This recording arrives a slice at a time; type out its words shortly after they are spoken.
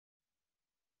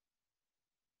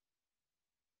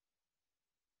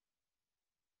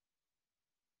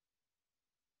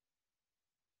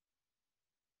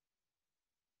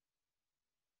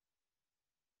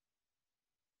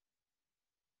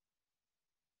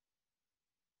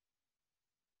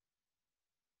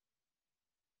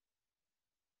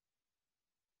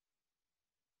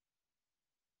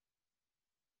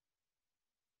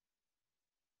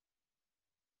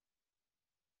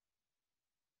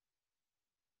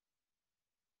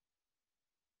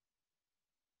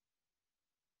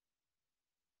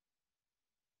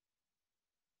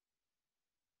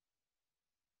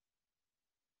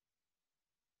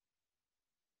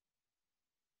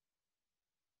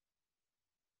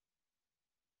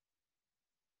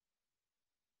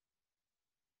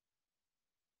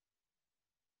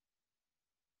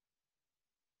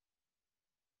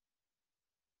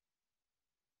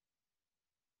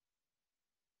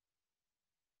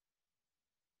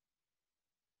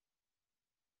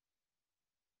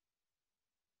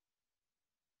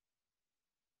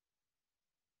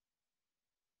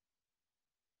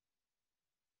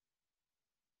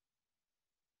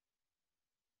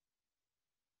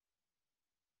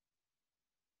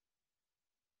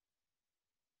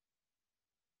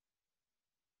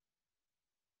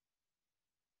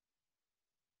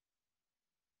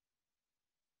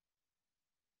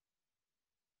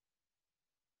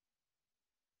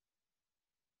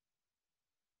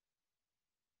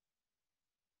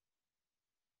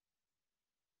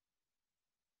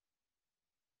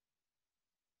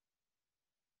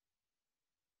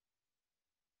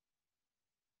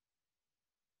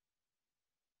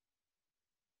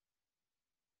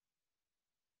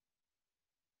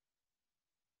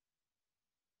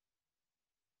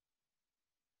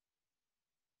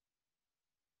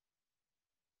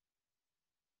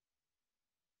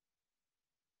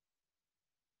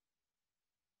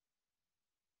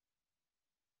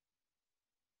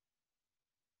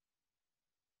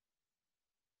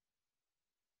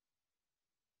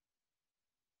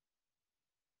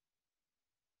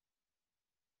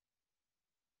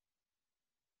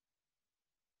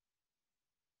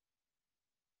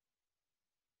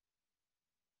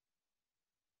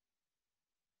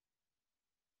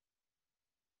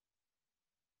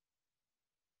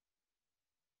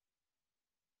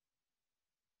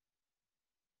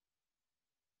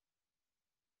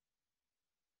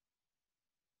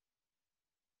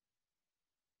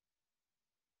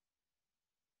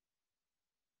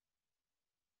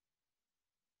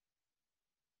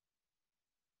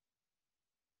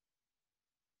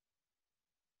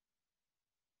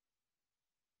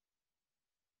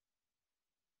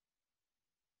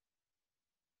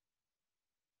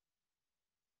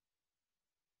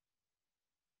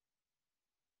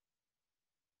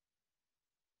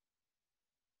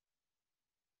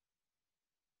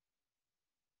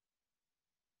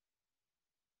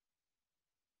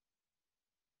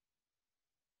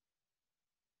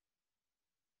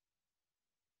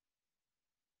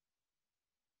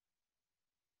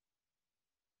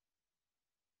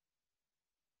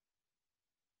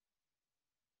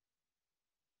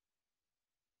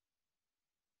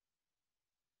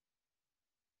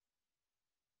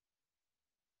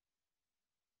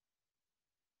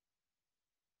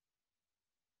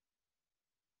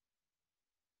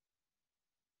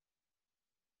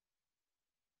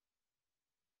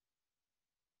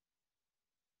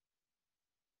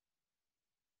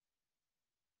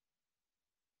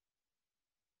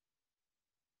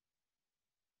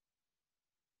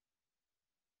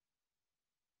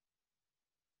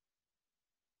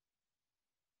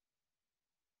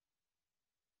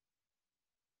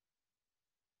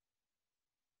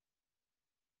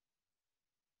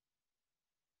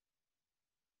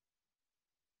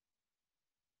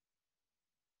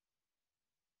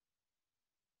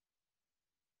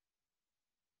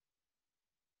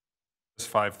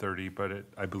5:30, but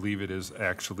I believe it is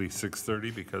actually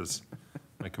 6:30 because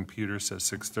my computer says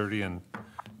 6:30 and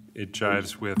it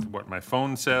jives with what my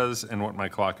phone says and what my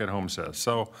clock at home says.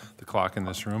 So the clock in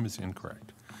this room is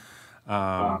incorrect.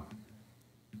 Oh,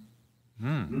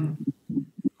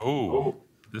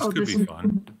 this could be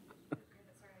fun. I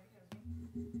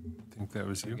think that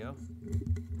was you. There you go.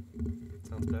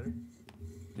 Sounds better.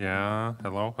 Yeah,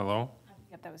 hello, hello?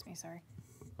 Yep, that was me, sorry.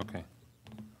 Okay.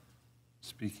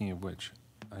 Speaking of which,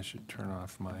 I should turn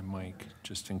off my mic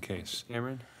just in case.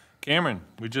 Cameron? Cameron,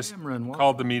 we just Cameron, welcome.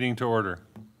 called the meeting to order.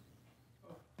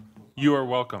 You are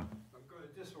welcome. I'm going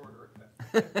to disorder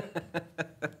it.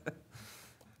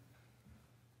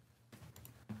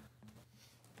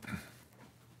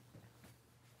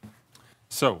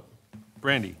 So,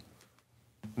 Brandy,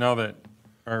 now that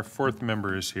our fourth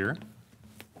member is here,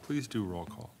 please do roll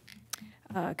call.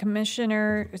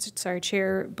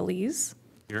 Chair Belize,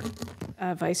 Here.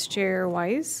 Vice Chair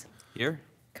Wise, Here?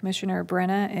 Commissioner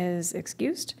Brenna is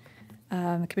excused,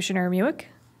 Commissioner Muick,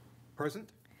 Present?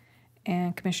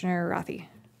 and Commissioner Rothi.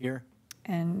 Here.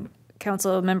 And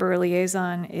Council Member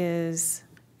Liaison is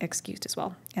excused as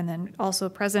well. And then also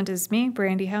present is me,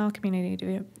 Brandy Howe, Community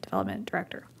Development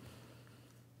Director.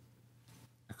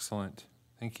 Excellent.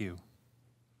 Thank you.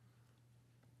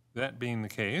 That being the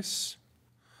case,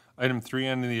 item 3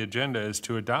 on the agenda is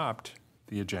to adopt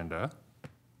the agenda.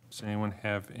 Does anyone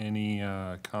have any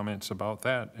comments about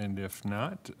that? And if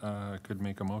not, could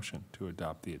make a motion to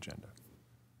adopt the agenda.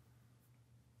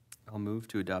 I'll move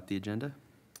to adopt the agenda.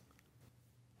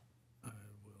 I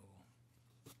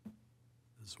will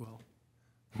as well.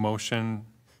 Motion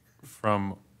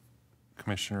from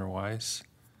Commissioner Wise,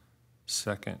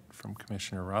 second from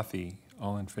Commissioner Rothi.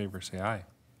 All in favor, say aye.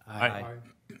 Aye.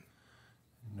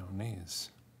 No nays.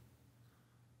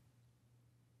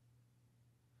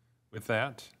 With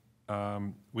that,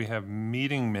 we have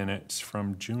meeting minutes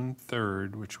from June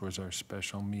 3rd, which was our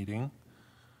special meeting,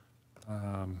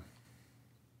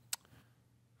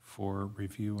 for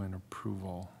review and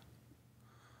approval.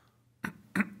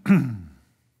 I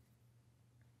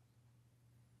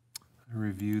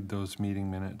reviewed those meeting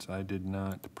minutes. I did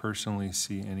not personally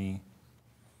see any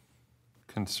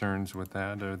concerns with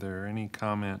that. Are there any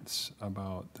comments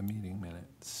about the meeting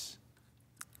minutes?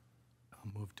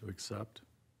 I'll move to accept.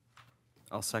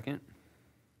 I'll second.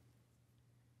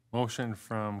 Motion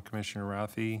from Commissioner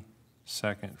Rothi,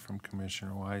 second from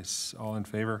Commissioner Weiss. All in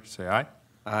favor, say aye.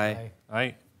 Aye.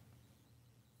 Aye.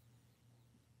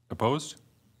 Opposed?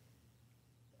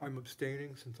 I'm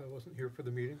abstaining since I wasn't here for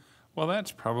the meeting. Well,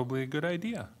 that's probably a good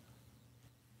idea.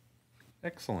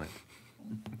 Excellent.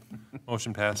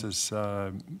 Motion passes.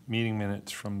 Meeting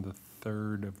minutes from the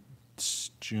 3rd of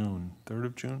June. 3rd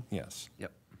of June? Yes.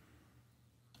 Yep.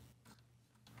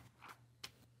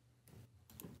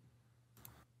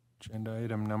 Agenda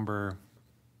item number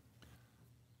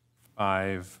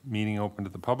 5, meeting open to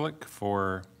the public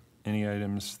for any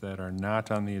items that are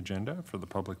not on the agenda for the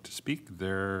public to speak.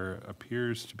 There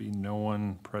appears to be no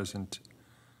one present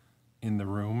in the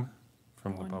room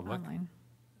from the public. Online.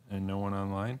 And no one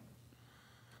online.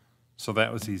 So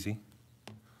that was easy.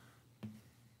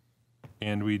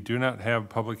 And we do not have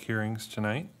public hearings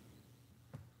tonight.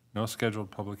 No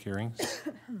scheduled public hearings.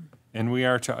 And we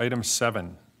are to item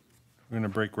 7. We're going to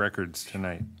break records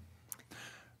tonight.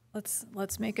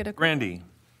 Let's make it a. Brandy,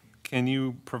 can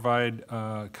you provide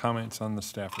comments on the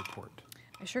staff report?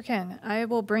 I sure can. I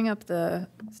will bring up the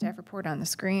staff report on the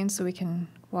screen so we can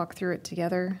walk through it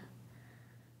together.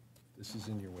 This is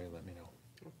in your way, let me know.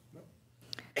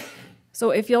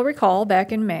 So if you'll recall,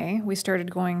 back in May, we started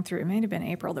going through, it may have been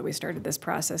April that we started this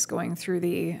process, going through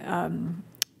the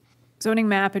zoning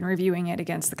map and reviewing it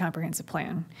against the comprehensive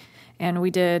plan. And we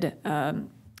did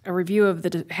a review of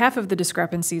half of the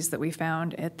discrepancies that we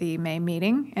found at the May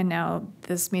meeting, and now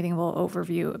this meeting will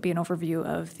be an overview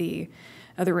of the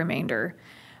remainder.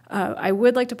 I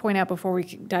would like to point out before we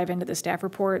dive into the staff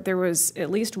report, there was at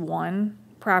least one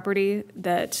property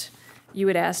that you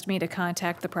had asked me to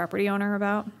contact the property owner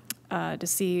about to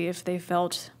see if they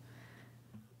felt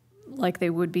like they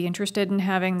would be interested in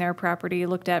having their property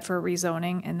looked at for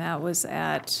rezoning, and that was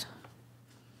at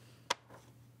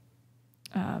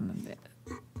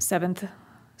 7th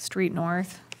Street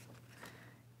North.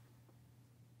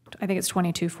 I think it's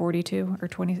 2242 or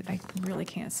 20. I really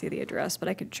can't see the address, but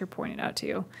I could sure point it out to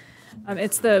you.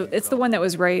 It's the one that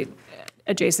was right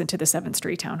adjacent to the 7th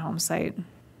Street Townhome site.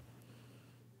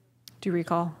 Do you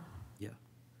recall? Yeah.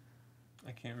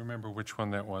 I can't remember which one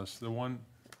that was. The one,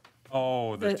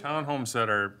 oh, the townhomes that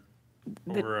are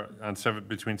over on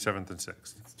between 7th and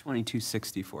 6th. It's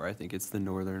 2264. I think it's the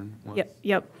northern one.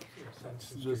 Yep. That's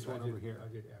this one over here. I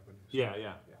did Avenue Yeah,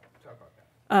 yeah. Talk about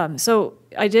that. So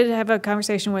I did have a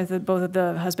conversation with both of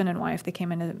the husband and wife. They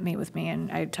came in to meet with me,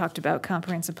 and I talked about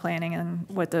comprehensive planning and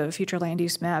what the future land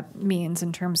use map means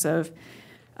in terms of,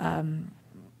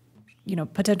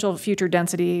 potential future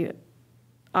density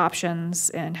options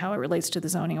and how it relates to the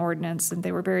zoning ordinance. And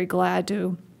they were very glad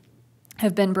to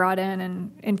have been brought in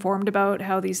and informed about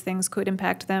how these things could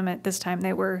impact them. At this time,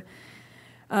 they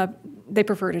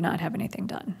prefer to not have anything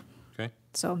done. Okay.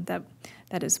 So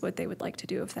that is what they would like to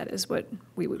do, if that is what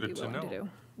we would be Good to willing to know. do.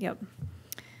 Yep.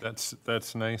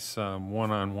 That's nice,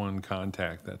 one-on-one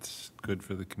contact. That's good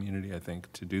for the community, I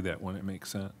think, to do that when it makes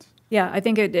sense. Yeah, I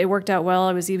think it worked out well.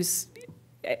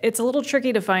 It's a little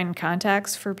tricky to find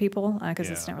contacts for people because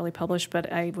it's Yeah. not really published,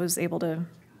 but I was able to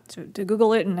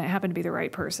Google it, and it happened to be the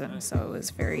right person, so it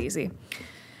was very easy.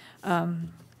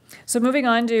 So moving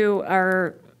on to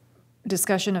our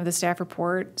discussion of the staff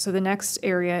report. So the next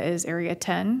area is Area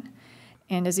 10,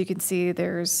 and as you can see,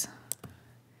 there's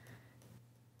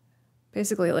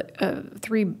basically a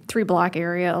three block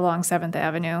area along 7th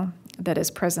Avenue that is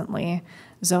presently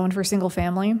zoned for single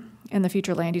family, and the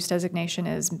future land use designation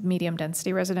is medium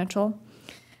density residential.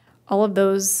 All of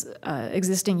those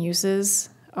existing uses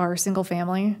are single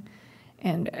family,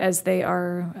 and as they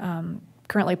are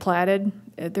currently platted,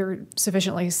 they're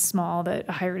sufficiently small that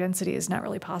a higher density is not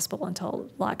really possible until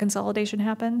lot consolidation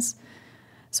happens.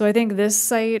 So I think this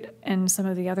site and some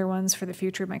of the other ones for the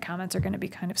future, my comments are going to be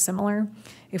kind of similar.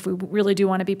 If we really do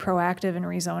want to be proactive and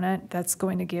rezone it, that's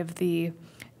going to give the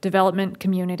development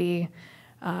community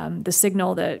the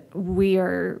signal that we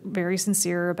are very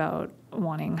sincere about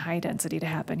wanting high density to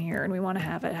happen here, and we want to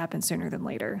have it happen sooner than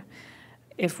later.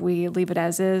 If we leave it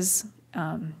as is,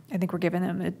 I think we're giving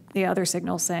them the other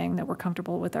signal saying that we're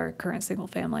comfortable with our current single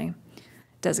family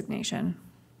designation.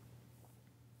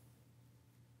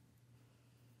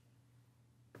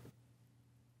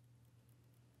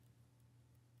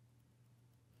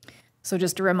 So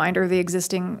just a reminder, the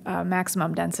existing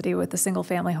maximum density with the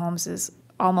single-family homes is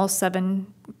almost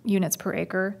 7 units per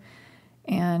acre,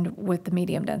 and with the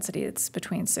medium density, it's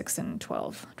between 6 and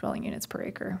 12 dwelling units per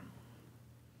acre.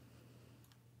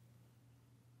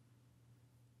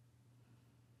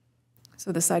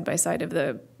 So the side-by-side of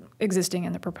the existing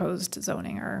and the proposed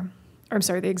zoning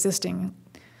the existing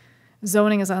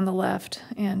zoning is on the left,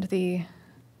 and the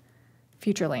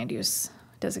future land use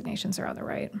designations are on the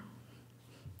right.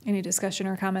 Any discussion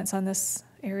or comments on this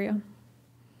area?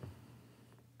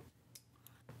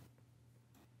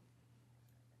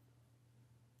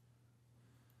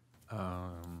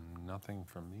 Nothing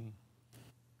from me.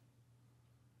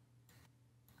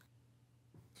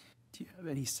 Do you have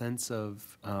any sense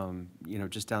of,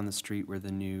 just down the street where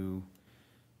the new,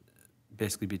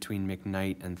 basically between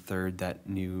McKnight and Third, that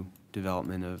new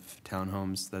development of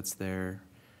townhomes that's there?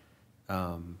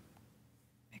 McKnight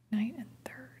and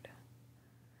Third.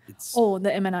 It's, Oh,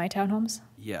 the M&I townhomes?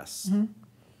 yes.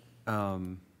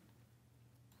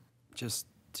 Just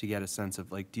to get a sense of,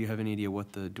 do you have any idea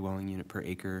what the dwelling unit per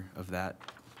acre of that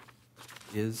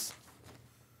is?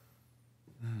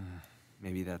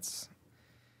 Maybe that's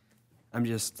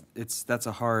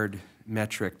a hard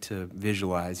metric to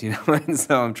visualize, and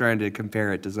so I'm trying to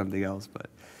compare it to something else, but.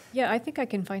 Yeah, I think I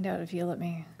can find out if you let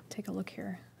me take a look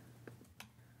here.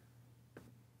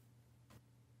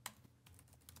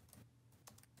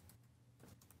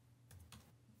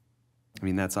 I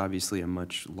mean, that's obviously a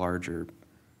much larger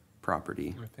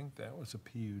property. I think that was a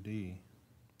PUD.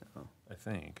 Oh. I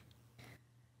think.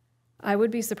 I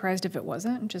would be surprised if it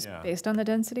wasn't, just Yeah. based on the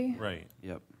density. Right.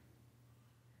 Yep.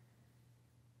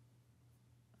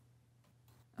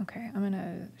 Okay, I'm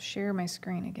gonna share my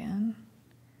screen again.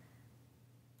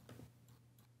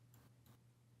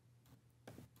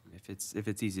 If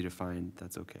it's easy to find,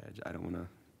 that's okay. I don't want to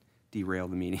derail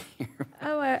the meeting here.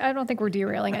 Oh, I don't think we're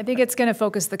derailing. I think it's gonna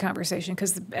focus the conversation,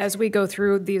 because as we go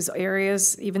through these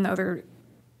areas, even though they're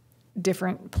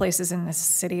different places in this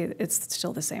city, it's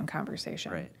still the same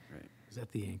conversation. Right. Is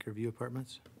that the Anchorview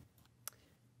Apartments?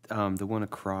 The one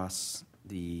across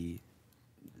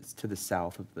it's to the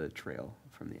south of the trail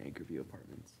from the Anchorview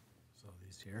Apartments. So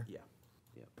these here, Yeah.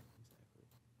 Yep.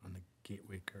 on the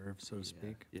gateway curve, so to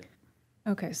speak? Yeah.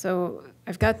 Okay, so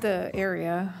I've got the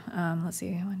area, let's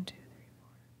see, 1, 2, 3, 4.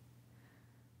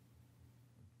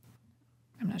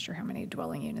 I'm not sure how many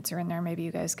dwelling units are in there. Maybe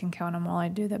you guys can count them while I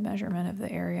do the measurement of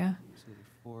the area. So there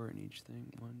are 4 in each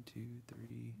thing. 1, 2,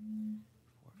 3,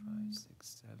 4, 5,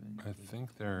 6, 7. I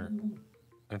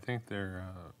think they're,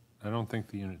 I don't think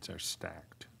the units are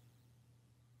stacked.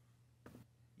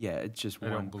 Yeah, it's just I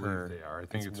one don't per. believe they are. I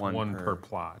think it's one per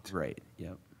plot, Right.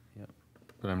 Yep.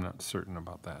 but I'm not certain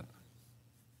about that.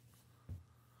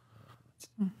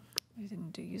 I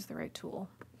didn't use the right tool.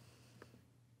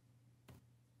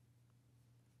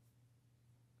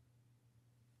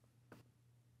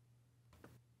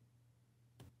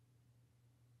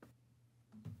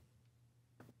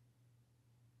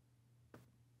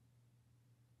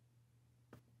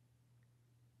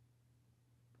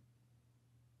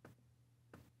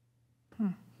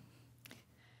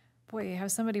 Boy, you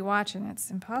have somebody watching, it's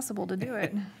impossible to do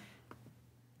it.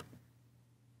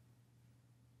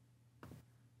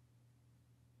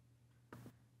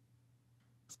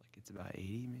 Looks like it's about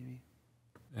 80 maybe.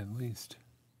 At least.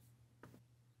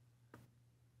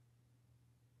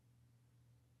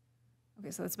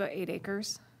 Okay, so that's about 8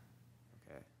 acres.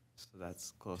 Okay, so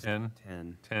that's close 10? to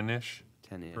 10, 10-ish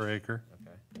 10-ish. per acre,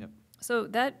 Okay, yep. So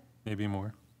that, maybe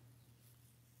more.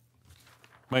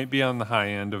 Might be on the high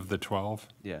end of the 12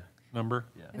 Yeah, number.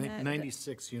 yeah. I think that-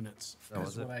 96 units. Oh, That's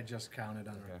was it? what I just counted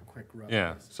on a quick rough.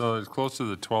 Yeah, basis. so it's close to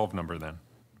the 12 number then.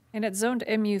 and it's zoned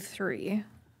MU3.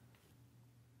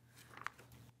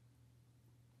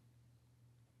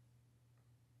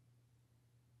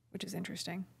 Which is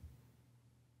interesting.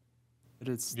 But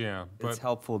it's Yeah, it's but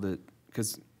helpful to,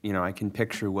 because, you know, I can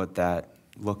picture what that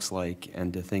looks like,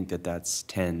 and to think that that's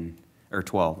 10, or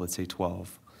 12, let's say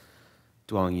 12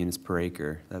 dwelling units per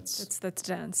acre, that's, That's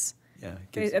dense. yeah.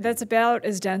 it gives- That's about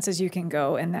as dense as you can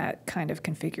go in that kind of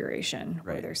configuration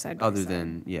where Right. they're side by Other side.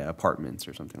 than, yeah, apartments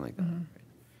or something like that. Mm-hmm. right.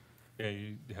 yeah,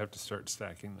 you have to start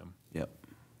stacking them. Yep.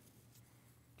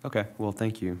 Okay, well,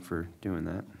 thank you for doing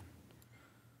that.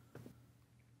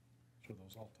 So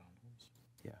those all townhomes.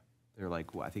 Yeah, they're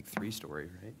like, well, I think 3-story,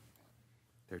 right?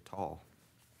 They're tall.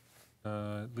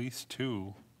 At least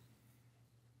 2.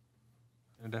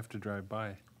 I'd have to drive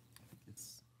by.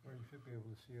 It's, Well, you should be able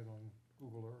to see it on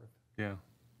Google Earth, Yeah.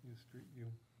 use Street View.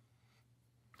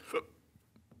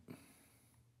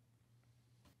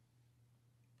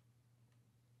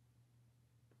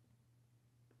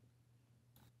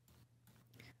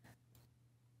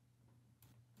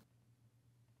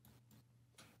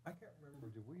 I can't remember,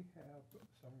 do we have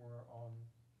somewhere on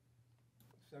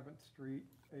 7th Street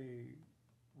a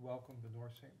welcome to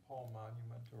North St. Paul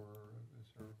monument, or is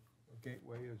there a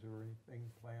gateway, is there anything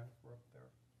planned for up there?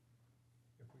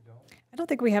 If we don't, I don't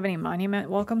think we have any monument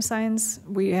welcome signs.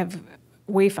 We have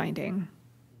wayfinding,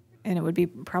 and it would be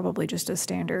probably just a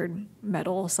standard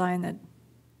metal sign that,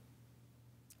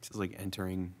 this is like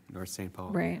entering North St. Paul.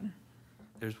 right?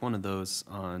 There's one of those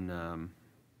on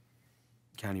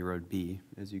County Road B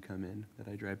as you come in that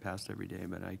I drive past every day,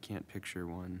 but I can't picture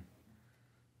one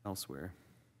elsewhere.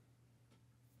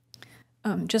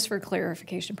 Just for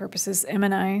clarification purposes,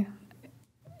 M&I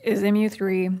is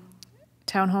MU3.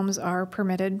 Townhomes are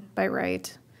permitted by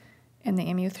right in the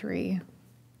MU3.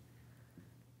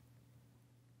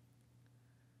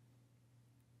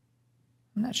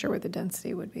 I'm not sure what the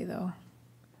density would be, though.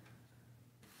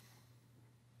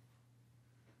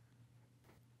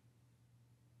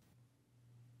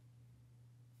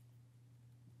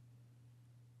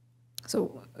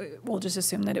 So we'll just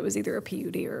assume that it was either a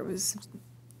PUD or it was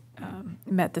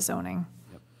met the zoning.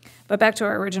 Yep. But back to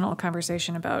our original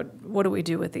conversation about what do we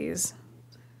do with these?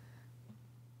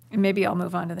 And maybe I'll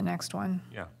move on to the next one.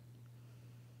 Yeah.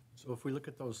 So if we look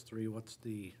at those 3, what's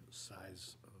the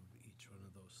size of each one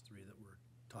of those 3 that we're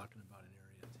talking about in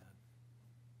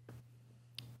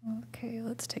Area 10? Okay,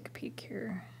 let's take a peek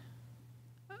here.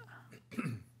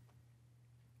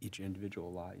 Each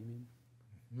individual lot, you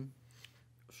mean?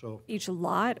 So, Each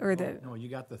lot or no, you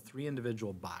got the 3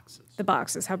 individual boxes. the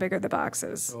boxes? How big are the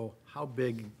boxes? So how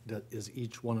big is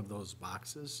each one of those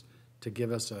boxes to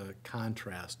give us a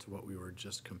contrast to what we were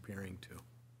just comparing to?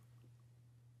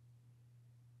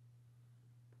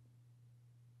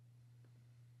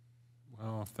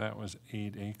 Well, if that was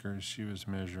 8 acres, she was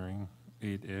measuring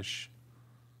 8-ish.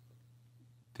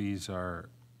 These are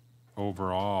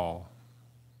overall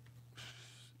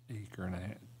acre and a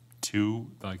half,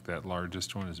 2, like that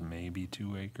largest one is maybe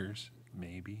 2 acres,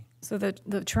 maybe. So the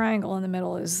triangle in the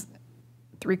middle is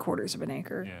 3/4 of an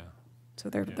acre. Yeah, So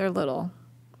they're Yeah. they're little.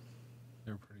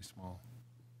 they're pretty small.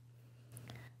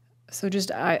 So just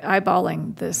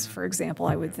eyeballing this, for example,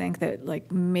 I would think that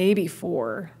like maybe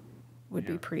 4 would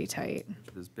be Yeah. pretty tight.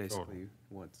 Which is basically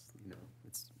what's, you know,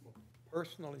 it's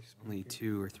personally only speaking,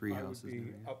 2 or 3 I would houses. be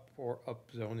maybe. up for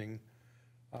upzoning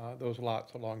those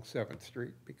lots along 7th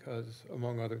Street because,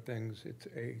 among other things, it's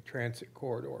a transit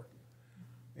corridor.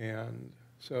 And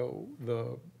so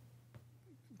the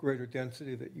greater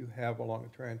density that you have along a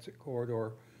transit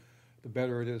corridor, the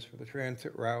better it is for the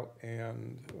transit route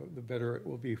and the better it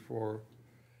will be for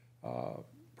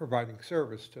providing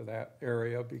service to that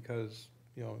area because,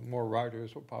 you know, more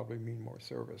riders will probably mean more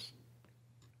service.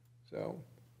 So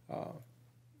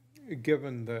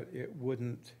given that it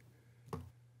wouldn't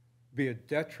be a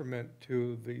detriment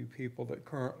to the people that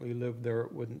currently live there,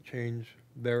 it wouldn't change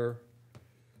their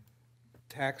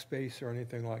tax base or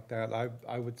anything like that,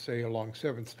 I would say along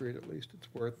 7th Street at least,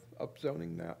 it's worth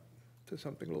upzoning that to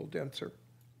something a little denser.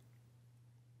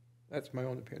 That's my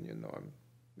own opinion, though.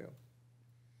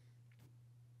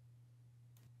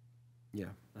 Yeah,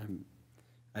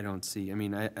 I don't see, I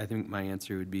mean, I think my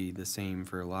answer would be the same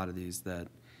for a lot of these that,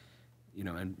 you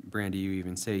know, and Brandy, you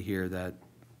even say here that,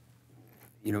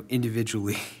 you know,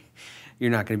 individually, you're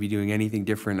not going to be doing anything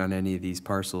different on any of these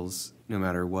parcels, no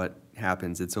matter what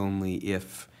happens. It's only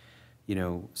if, you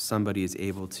know, somebody is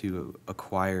able to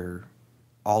acquire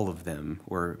all of them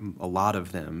or a lot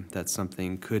of them that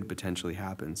something could potentially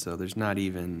happen. So there's not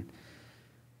even,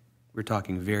 we're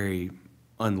talking very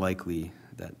unlikely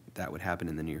that that would happen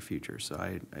in the near future. So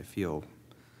I feel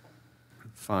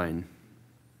fine,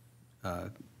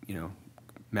 you know,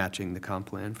 matching the comp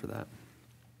plan for that.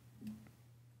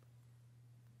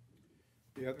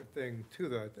 The other thing too,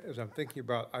 that as I'm thinking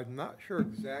about, I'm not sure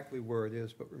exactly where it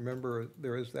is, but remember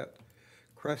there is that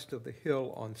crest of the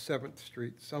hill on 7th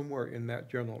Street somewhere in that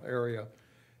general area.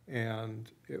 And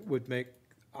it would make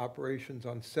operations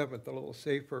on 7th a little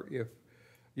safer if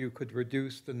you could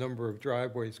reduce the number of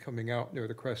driveways coming out near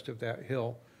the crest of that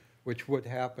hill, which would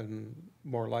happen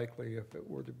more likely if it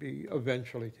were to be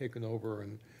eventually taken over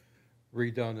and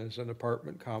redone as an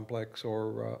apartment complex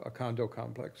or a condo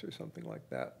complex or something like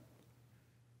that.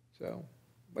 So,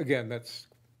 again, that's,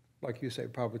 like you say,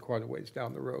 probably quite a ways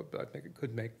down the road, but I think it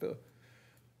could make the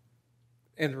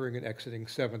entering and exiting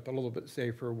 7th a little bit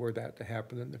safer were that to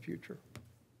happen in the future.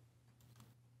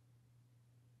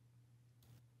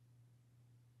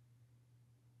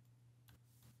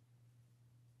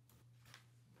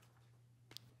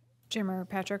 Jim or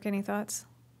Patrick, any thoughts?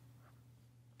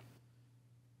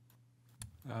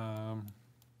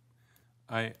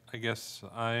 I guess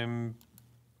I'm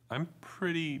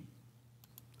pretty,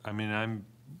 I mean, I'm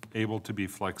able to be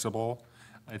flexible.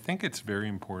 I think it's very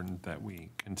important that we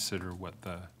consider what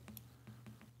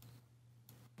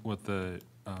the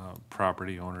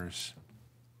property owners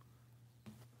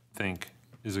think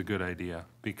is a good idea,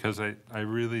 because I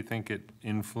really think it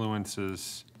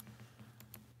influences,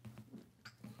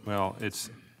 well, it's,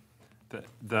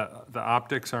 the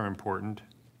optics are important,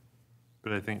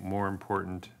 but I think more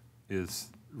important is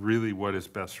really what is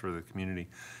best for the community.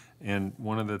 And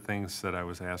one of the things that I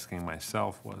was asking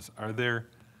myself was, are there,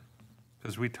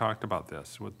 because we talked about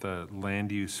this, what the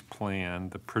land use plan,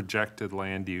 the projected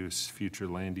land use, future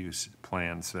land use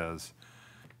plan says,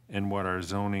 and what our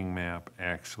zoning map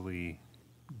actually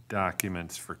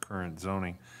documents for current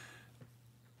zoning.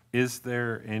 Is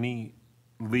there any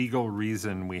legal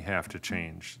reason we have to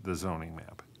change the zoning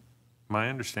map? My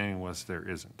understanding was there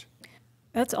isn't.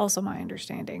 That's also my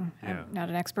understanding. Yeah. I'm not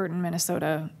an expert in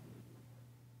Minnesota.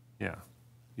 Yeah,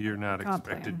 you're not Comp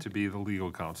plan. expected to be the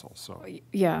legal counsel, so.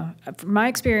 Yeah, from my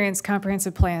experience,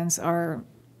 comprehensive plans are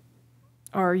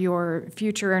your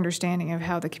future understanding of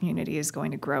how the community is going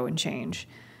to grow and change.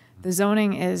 The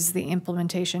zoning is the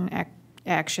implementation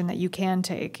action that you can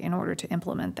take in order to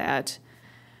implement that.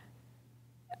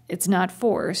 It's not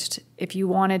forced. If you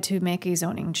wanted to make a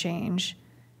zoning change,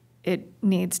 it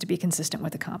needs to be consistent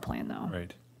with the comp plan, though.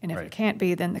 Right. And if right. it can't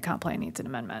be, then the comp plan needs an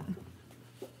amendment.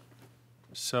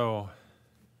 So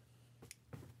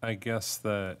I guess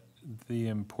the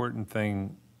important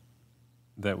thing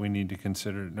that we need to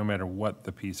consider, no matter what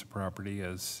the piece of property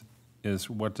is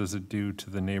what does it do to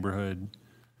the neighborhood?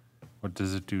 What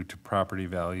does it do to property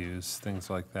values, things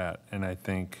like that. And I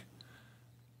think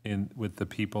with the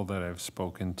people that I've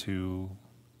spoken to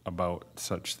about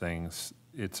such things,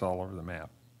 it's all over the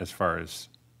map as far as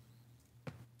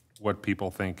what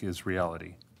people think is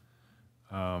reality.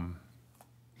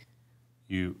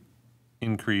 You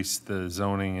increase the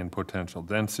zoning and potential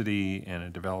density, and a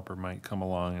developer might come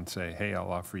along and say, hey,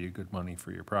 I'll offer you good money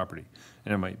for your property.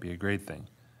 And it might be a great thing,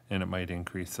 and it might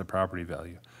increase the property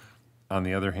value. On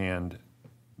the other hand,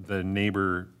 the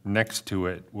neighbor next to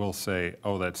it will say,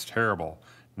 oh, that's terrible.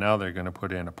 Now they're going to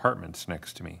put in apartments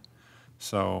next to me.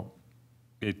 So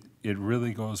it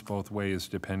really goes both ways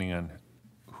depending on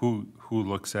who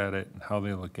looks at it and how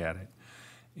they look at it.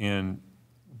 And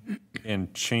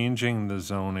changing the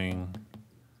zoning,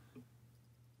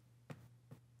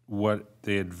 what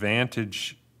the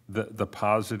advantage, the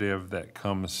positive that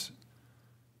comes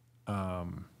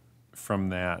from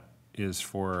that is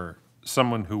for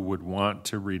someone who would want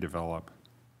to redevelop,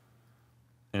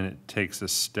 and it takes a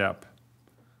step,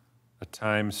 a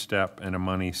time step and a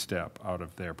money step out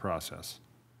of their process.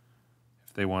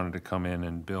 If they wanted to come in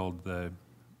and build the,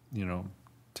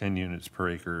 10 units per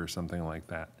acre or something like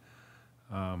that.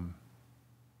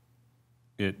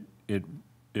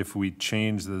 If we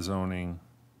change the zoning,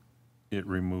 it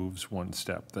removes one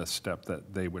step, the step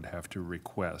that they would have to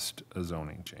request a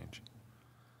zoning change.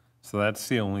 So that's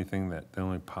the only thing the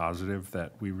only positive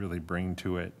that we really bring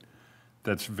to it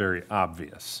that's very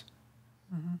obvious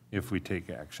if we take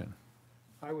action.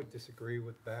 I would disagree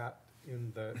with that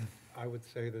in that I would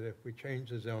say that if we change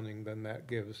the zoning, then that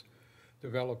gives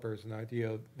developers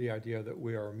the idea that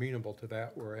we are amenable to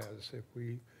that, whereas if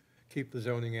we keep the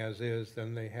zoning as is,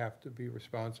 then they have to be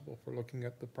responsible for looking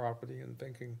at the property and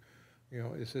thinking, you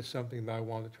know, is this something that I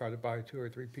want to try to buy 2 or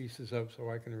 3 pieces of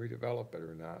so I can redevelop it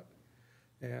or not?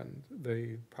 And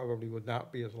they probably would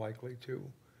not be as likely to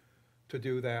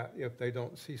do that if they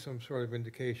don't see some sort of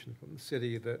indication from the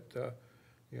city that,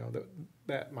 you know,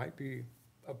 that might be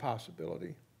a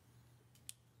possibility.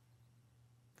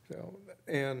 So,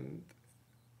 and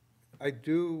I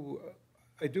do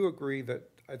agree that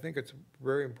I think it's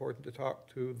very important to talk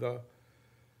to the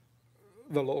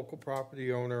local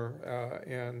property owner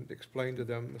and explain to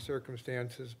them the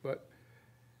circumstances, but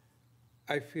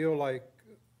I feel like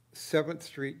 7th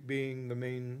Street being the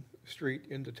main street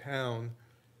into town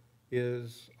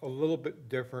is a little bit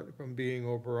different from being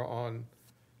over on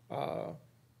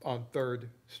 3rd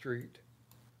Street,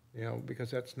 you know,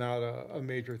 because that's not a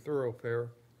major thoroughfare.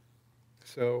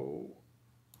 So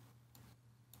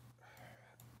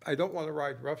I don't want to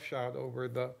ride roughshod over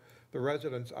the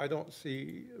residents.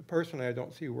 Personally, I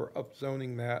don't see where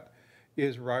upzoning that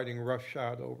is riding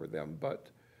roughshod over them,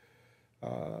 but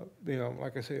you know,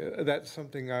 like I say, that's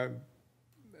something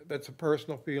that's a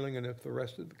personal feeling, and if the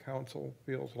rest of the council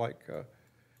feels like,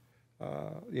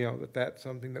 you know, that's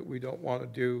something that we don't want to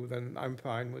do, then I'm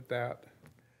fine with that.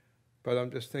 But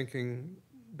I'm just thinking,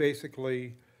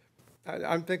 basically,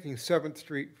 I'm thinking 7th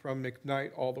Street from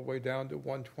McKnight all the way down to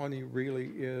 120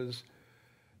 really is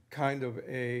kind of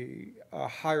a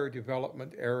higher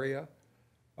development area,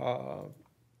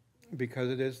 because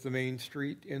it is the main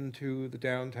street into the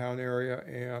downtown area,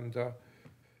 and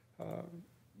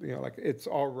you know, like it's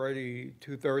already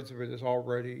 2/3 of it is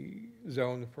already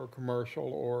zoned for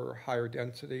commercial or higher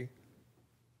density.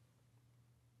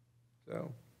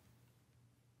 So.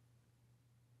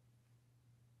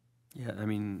 Yeah, I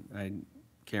mean,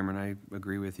 Cameron, I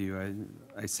agree with you.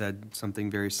 I said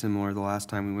something very similar the last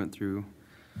time we went through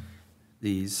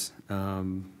these.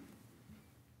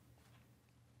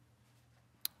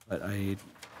 But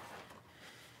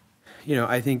you know,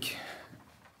 I think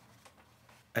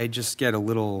I just get a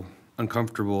little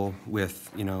uncomfortable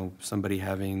with, you know, somebody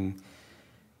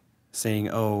saying,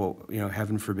 oh, you know,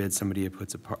 heaven forbid somebody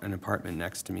puts an apartment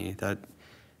next to me. That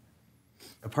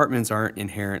apartments aren't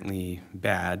inherently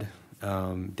bad.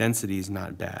 Density is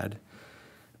not bad.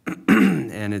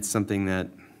 And it's something that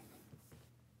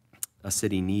a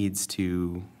city needs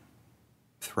to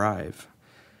thrive.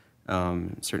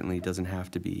 Certainly doesn't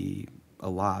have to be a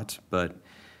lot, but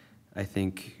I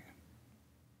think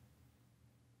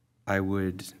I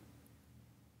would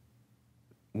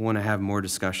want to have more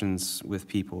discussions with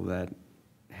people that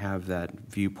have that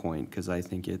viewpoint, because I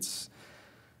think it's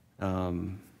a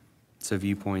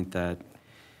viewpoint that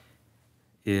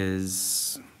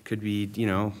could be, you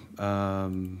know,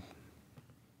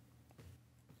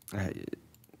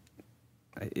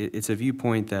 it's a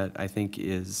viewpoint that I think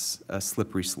is a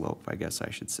slippery slope, I guess I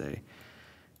should say.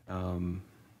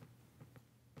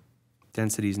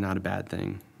 Density is not a bad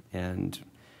thing, and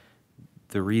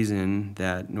the reason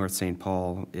that North St.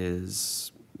 Paul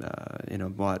is in a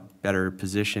lot better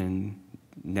position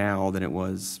now than it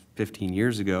was 15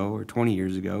 years ago or 20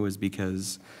 years ago is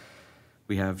because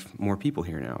we have more people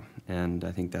here now, and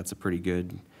I think that's a pretty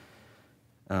good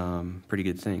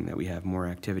thing that we have more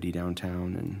activity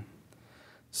downtown. And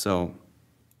so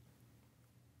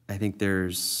I think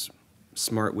there's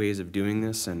smart ways of doing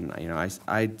this, and you know,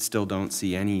 I still don't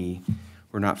see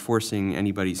we're not forcing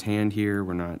anybody's hand here.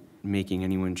 We're not making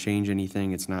anyone change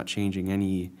anything. It's not changing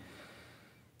any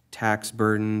tax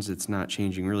burdens. It's not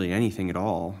changing really anything at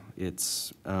all.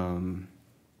 It's you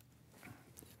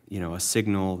know, a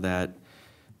signal that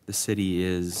the city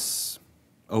is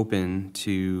open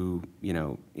to, you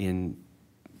know, in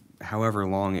however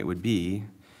long it would be,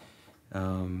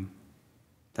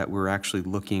 that we're actually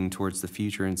looking towards the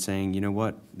future and saying, you know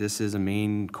what, this is a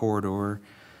main corridor.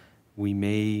 We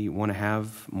may want to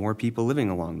have more people living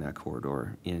along that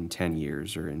corridor in 10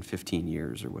 years or in 15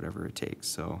 years or whatever it takes.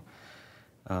 So,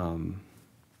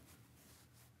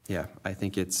 yeah, I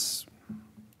think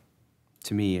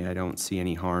to me, I don't see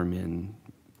any harm in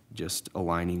just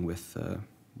aligning with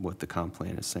what the comp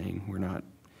plan is saying. We're not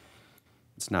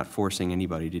it's not forcing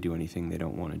anybody to do anything they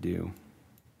don't want to do.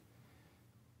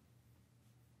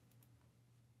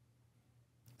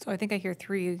 So I think I hear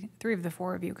three of the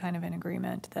four of you kind of in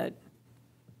agreement that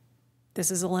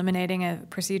this is eliminating a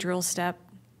procedural step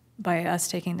by us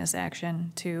taking this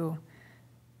action to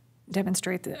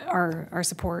demonstrate our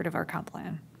support of our comp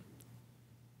plan.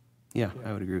 Yeah,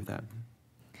 I would agree with that.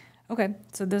 Okay,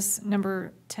 so this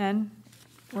number 10,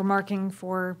 we're marking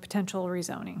for potential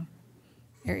rezoning,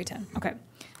 area 10. Okay,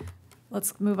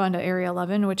 let's move on to area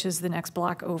 11, which is the next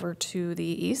block over to the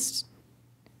east.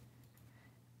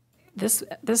 This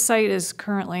site is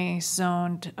currently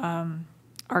zoned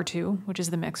R2, which is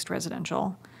the mixed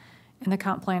residential, and the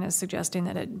comp plan is suggesting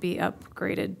that it be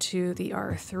upgraded to the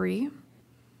R3.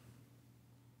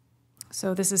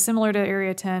 So this is similar to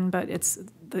area 10, but it's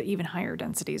the even higher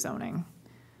density zoning,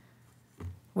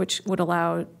 which would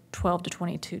allow 12 to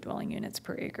 22 dwelling units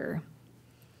per acre.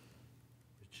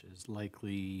 Which is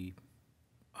likely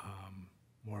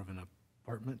more of an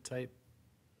apartment type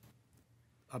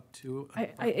up to.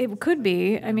 It could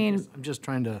be, I mean, I'm just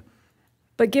trying to,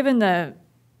 but given the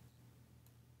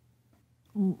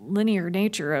linear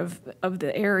nature of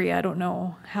the area, I don't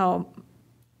know how,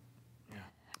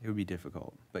 It would be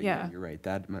difficult, but Yeah. you're right.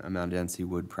 That amount of density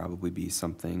would probably be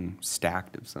something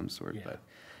stacked of some sort, Yeah.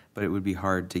 but it would be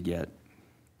hard to get.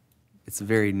 It's a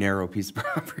very narrow piece of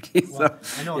property, well,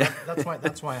 so. I know,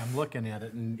 that's why I'm looking at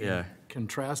it and Yeah.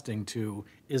 contrasting to,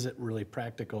 is it really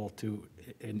practical to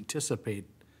anticipate?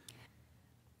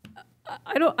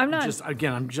 I'm not Just,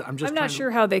 again, I'm just I'm trying not to-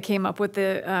 sure how they came up with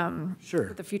the Sure.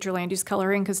 with the future land use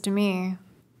coloring, because to me,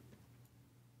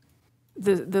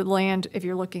 the land, if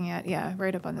you're looking at,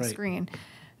 right up on the Right. screen,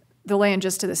 the land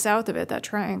just to the south of it, that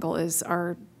triangle is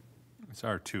It's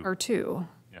R2. R2.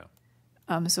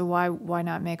 Yeah. So why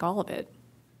not make all of it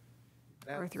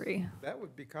That- R3? That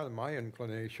would be kind of my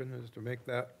inclination, is to make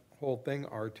that whole thing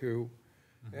R2.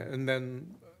 And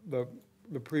then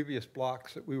the previous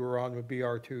blocks that we were on would be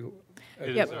R2.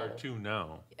 It Yep. is R2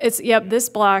 now. This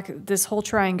block, this whole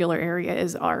triangular area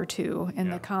is R2, and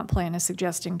Yeah. the comp plan is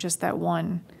suggesting just that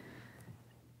one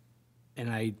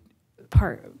And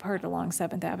part along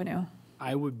 7th Avenue.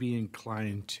 I would be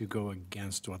inclined to go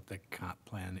against what the comp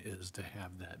plan is to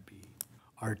have that be.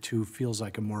 R2 feels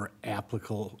like a more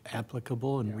applicable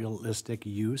and realistic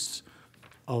use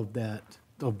of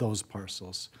those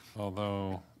parcels.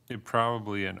 Although it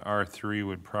probably, an R3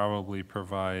 would probably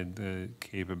provide the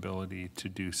capability to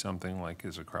do something like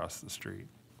is across the street,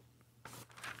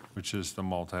 which is the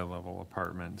multi-level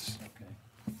apartments.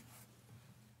 Okay.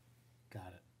 Got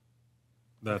it.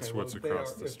 That's Okay, well, what's if they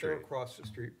across are- the If they're street. across the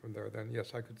street from there, then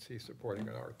yes, I could see supporting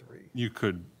an R3. You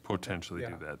could potentially do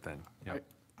Yeah. that then. Yep.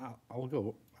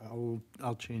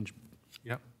 I'll change,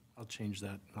 Yep. I'll change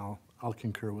that. I'll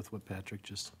concur with what Patrick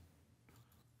just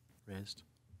raised.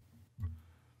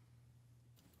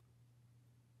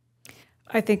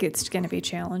 I think it's going to be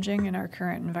challenging in our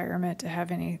current environment to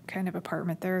have any kind of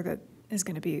apartment there that is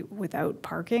going to be without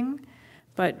parking.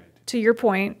 But to your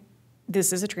point,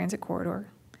 this is a transit corridor.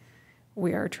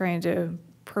 We are trying to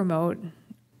promote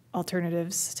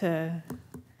alternatives to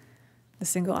the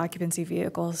single occupancy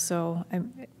vehicles, so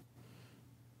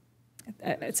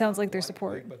it sounds like there's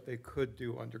support. But they could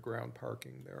do underground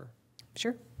parking there,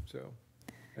 Sure. so,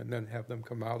 and then have them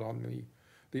come out on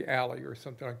the alley or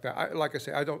something like that. Like I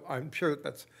say, I'm sure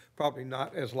that's probably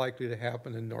not as likely to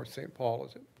happen in North St. Paul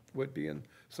as it would be in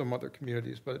some other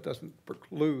communities, but it doesn't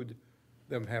preclude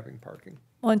them having parking.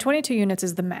 Well, and 22 units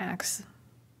is the max.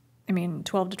 I mean,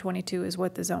 12 to 22 is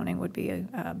what the zoning would be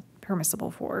permissible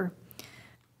for.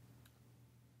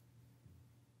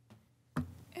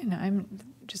 And I'm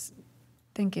just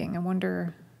thinking, I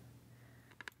wonder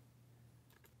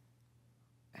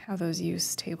how those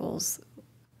use tables.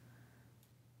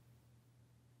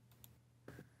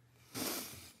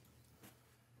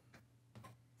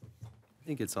 I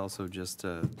think it's also just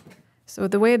So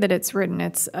the way that it's written,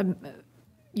 it's,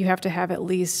 you have to have at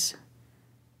least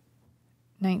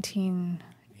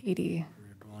 1980. Rear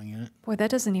dwelling unit. Boy, that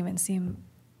doesn't even seem,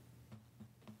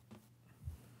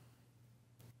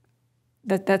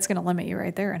 that's going to limit you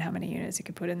right there on how many units you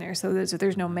can put in there. So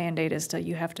there's no mandate as to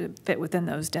you have to fit within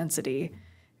those density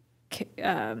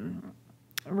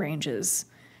ranges.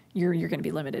 You're going to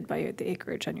be limited by the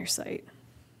acreage on your site.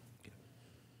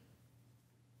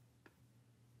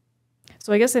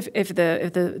 So I guess if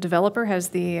the developer has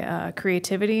the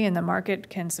creativity and the market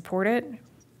can support it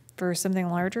for something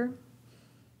larger,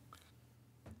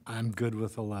 I'm good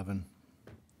with 11,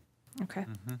 okay.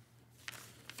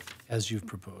 as you've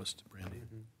proposed, Brandy.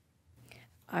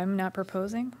 I'm not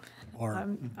proposing. Or,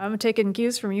 I'm taking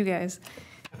cues from you guys.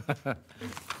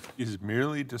 He's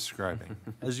merely describing.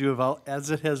 As as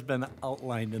it has been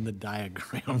outlined in the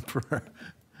diagram for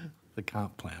the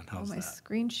comp plan. Oh, How's my that?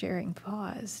 screen sharing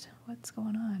paused. What's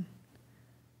going on?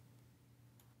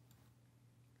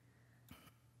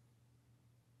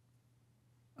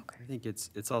 I think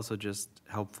it's also just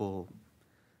helpful,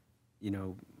 I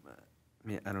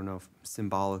mean, I don't know if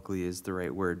symbolically is the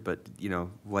right word, but,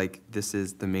 like, this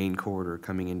is the main corridor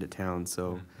coming into town,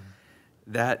 so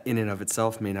that in and of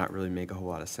itself may not really make a whole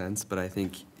lot of sense, but I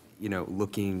think,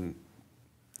 looking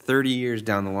 30 years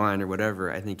down the line or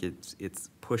whatever, I think it's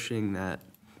pushing the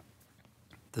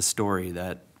story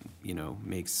that,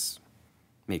 makes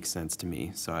sense to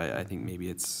me. So I think maybe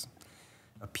it's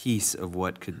a piece of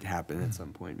what could happen at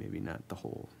some point, maybe not the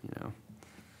whole,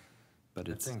 but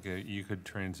I it's. think you could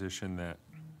transition that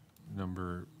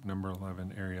number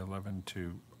 11, area 11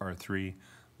 to R3,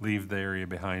 leave the area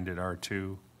behind at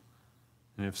R2.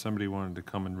 And if somebody wanted to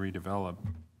come and redevelop,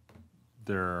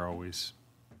 there are always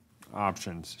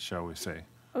options, shall we say,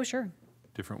 Oh, sure.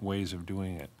 different ways of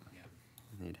doing it.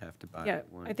 They'd have to buy Yeah,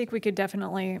 one, I think we could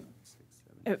definitely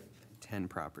 10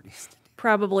 properties.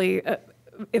 probably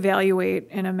evaluate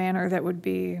in a manner that would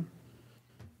be,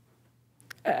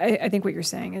 I think what you're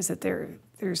saying is that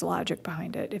there's logic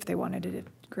behind it if they wanted to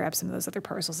grab some of those other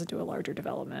parcels and do a larger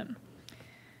development.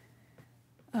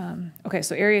 Okay,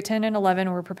 so area 10 and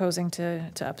 11, we're proposing to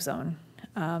upzone.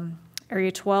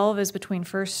 Area 12 is between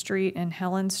First Street and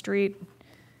Helen Street,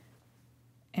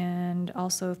 and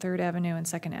also Third Avenue and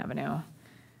Second Avenue.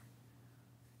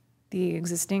 The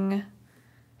existing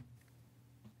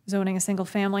zoning is single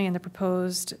family, and the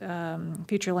proposed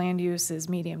future land use is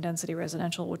medium-density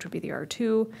residential, which would be the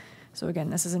R2. So again,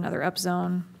 this is another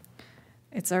upzone.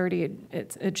 It's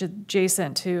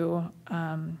adjacent to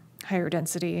higher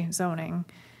density zoning,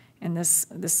 and this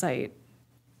site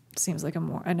seems like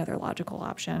another logical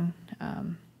option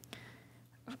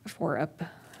for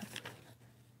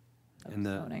And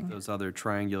zoning. those other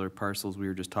triangular parcels we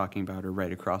were just talking about are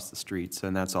right across the streets,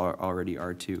 and that's already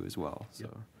R2 as well, so.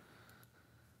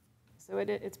 So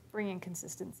it's bringing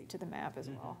consistency to the map as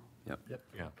well. Yep.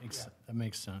 Yeah. That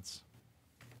makes sense.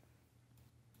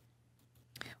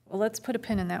 Well, let's put a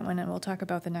pin in that one, and we'll talk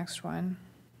about the next one,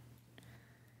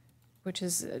 which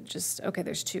is okay,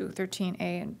 there's two,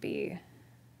 13A and B.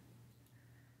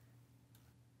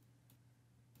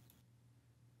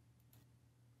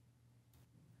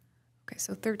 Okay,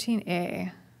 so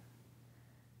 13A.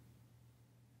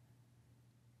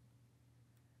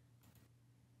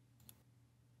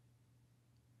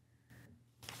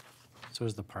 So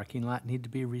does the parking lot need to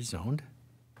be rezoned?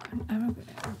 I'm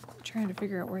trying to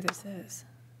figure out where this is.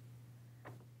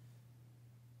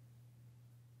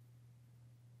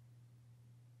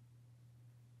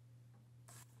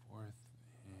 Fourth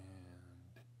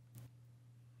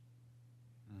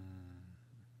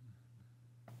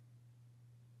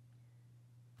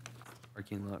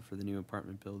Parking lot for the new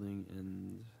apartment building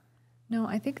and, No,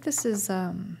 I think this is,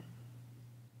 maybe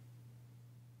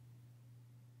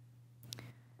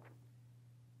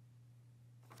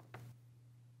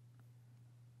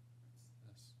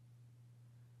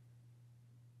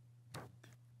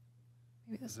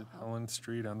this Is will it help. Helen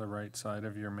Street on the right side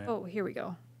of your map? Oh, here we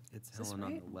go. it's Is this Helen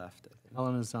on right? the left, I think.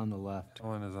 Helen is on the left.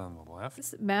 Helen is on the left?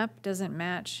 This map doesn't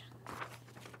match.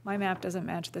 My map doesn't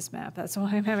match this map. That's why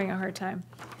I'm having a hard time.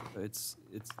 So it's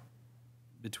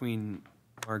between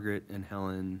Margaret and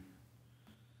Helen.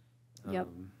 Yep.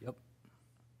 Yep.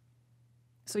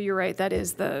 So you're right, that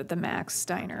is the Max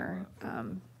Steiner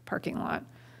parking lot.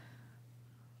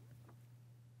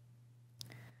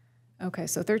 Okay,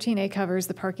 so 13A covers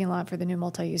the parking lot for the new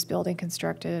multi-use building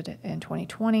constructed in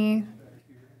 2020. Yeah,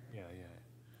 yeah.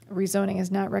 Rezoning is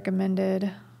not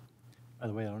recommended. By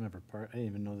the way, I don't ever park, I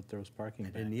didn't even know that there was parking I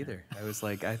back didn't there. either. I was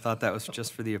like, I thought that was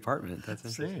just for the apartment. That's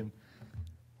interesting.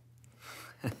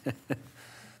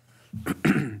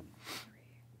 Same.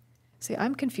 See,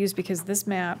 I'm confused because this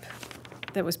map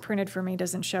that was printed for me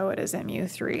doesn't show it as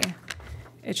MU3.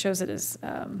 It shows it as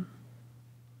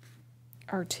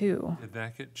R2. Did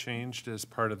that get changed as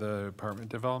part of the apartment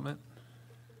development?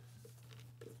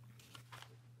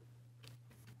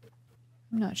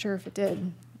 I'm not sure if it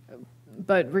did,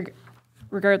 but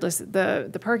regardless,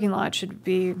 the parking lot should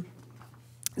be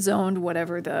zoned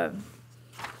whatever the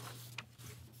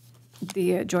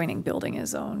adjoining building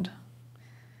is zoned,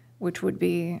 which would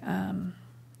be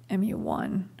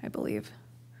MU1, I believe.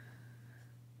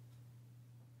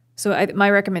 So my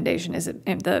recommendation is that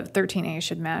the 13A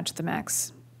should match the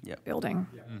Max Yep. building.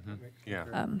 Yeah,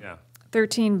 yeah.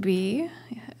 13B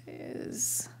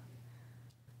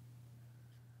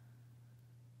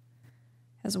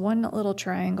has one little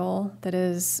triangle that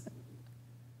is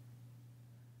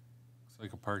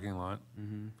parking lot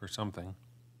for something.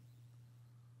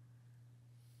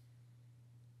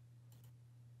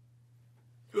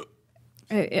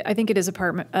 I think it is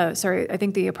I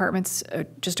think the apartments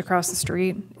just across the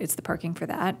street, it's the parking for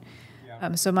that.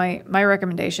 Yeah. So my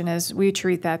recommendation is we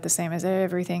treat that the same as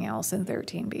everything else in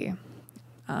 13B,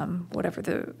 whatever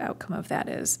the outcome of that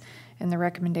is. And the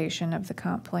recommendation of the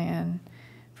comp plan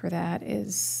for that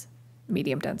is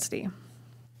medium density,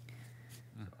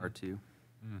 R2.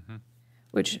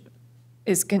 which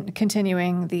is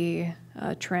continuing the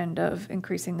trend of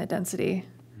increasing the density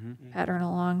pattern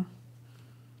along.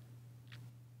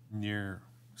 Near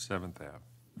Seventh Ave.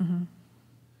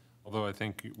 Although I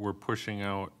think we're pushing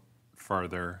out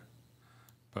farther,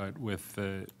 but with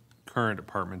the current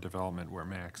apartment development where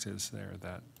Max is there,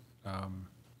 that, I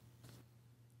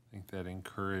think that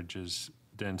encourages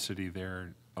density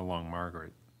there along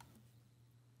Margaret.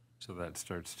 So that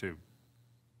starts to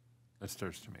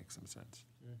make some sense.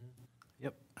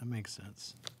 Yep, that makes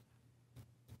sense.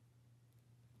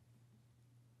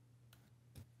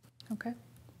 Okay.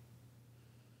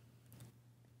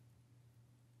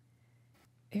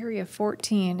 Area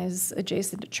 14 is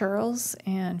adjacent to Charles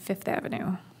and Fifth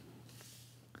Avenue.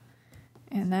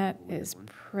 And that is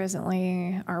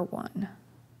presently R1.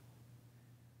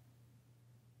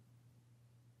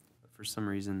 For some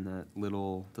reason,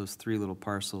 those 3 little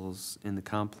parcels in the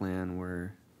comp plan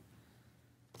were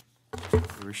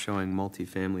showing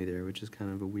multifamily there, which is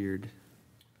kind of a weird,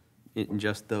 in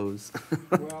just those.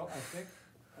 Well, I think,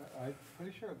 I'm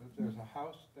pretty sure that there's a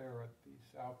house there at the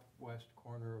southwest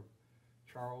corner of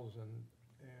Charles and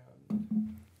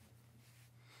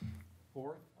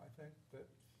Fourth, I think,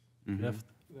 Fifth.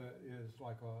 that is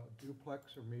like a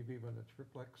duplex or maybe even a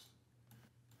triplex.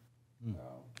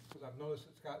 Because I've noticed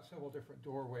it's got several different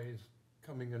doorways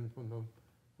coming in from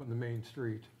the main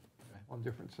street on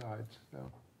different sides,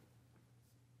 so.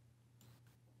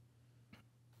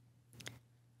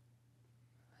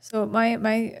 So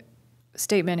my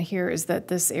statement here is that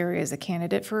this area is a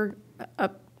candidate for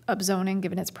upzoning,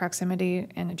 given its proximity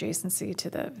and adjacency to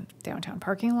the downtown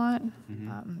parking lot.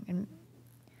 And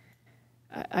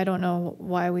I don't know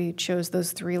why we chose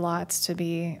those 3 lots to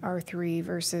be R3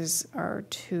 versus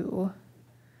R2.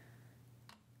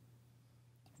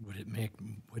 Wouldn't it make,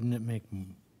 wouldn't it make,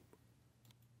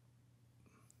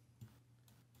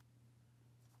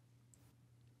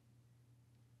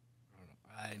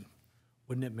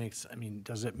 I mean,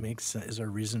 does it make sense, is there a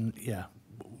reason, yeah,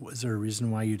 is there a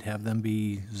reason why you'd have them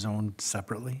be zoned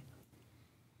separately?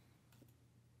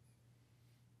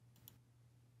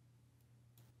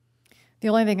 The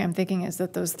only thing I'm thinking is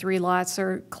that those 3 lots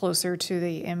are closer to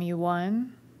the MU1,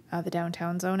 the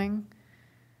downtown zoning,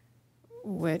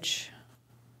 which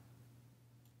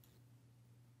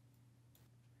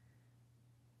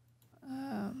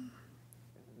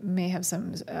may have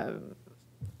some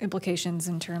implications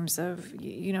in terms of,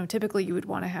 typically you would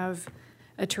want to have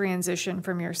a transition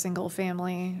from your single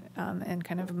family and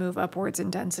kind of move upwards in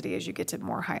density as you get to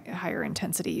more higher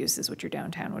intensity uses, which your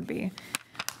downtown would be.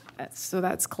 So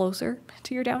that's closer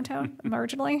to your downtown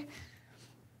marginally.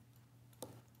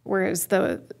 Whereas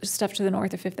the stuff to the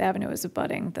north of Fifth Avenue is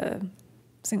abutting the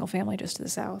single family just to the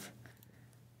south.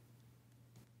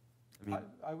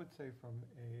 I would say from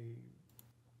a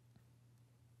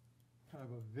kind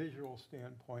of a visual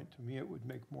standpoint, to me, it would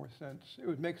make more sense. It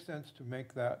would make sense to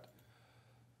make that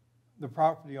the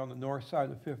property on the north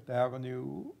side of Fifth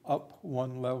Avenue up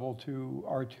 1 level to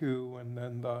R2, and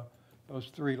then those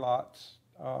 3 lots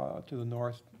to the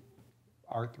north,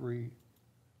 R3.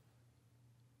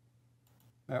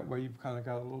 That way you've kind of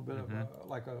got a little bit of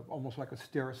almost like a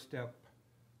stair step.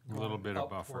 A little bit of up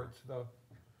buffer. towards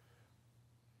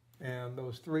and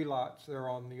those 3 lots, they're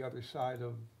on the other side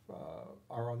of,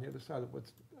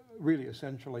 what's really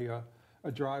essentially a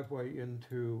driveway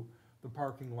into the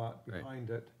parking lot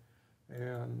behind it.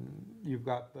 And you've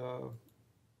got the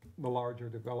larger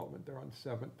development there on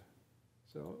 7th.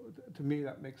 So to me,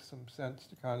 that makes some sense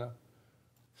to kind of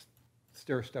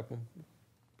stair step them,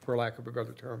 for lack of a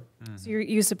better term. So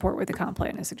you support what the comp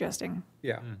plan is suggesting?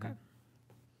 Yeah. Okay.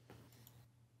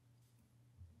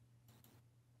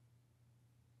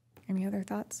 Any other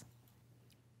thoughts?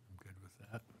 I'm good with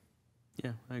that.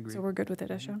 Yeah, I agree. So we're good with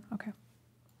it as shown? Okay.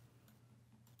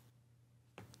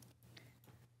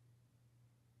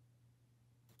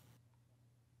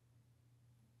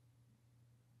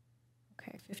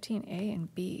 Okay, 15A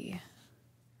and B.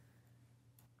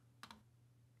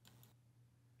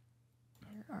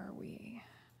 Where are we?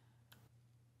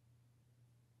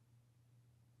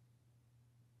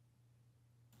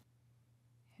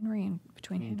 Between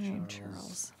Henry and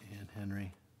Charles. And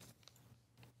Henry.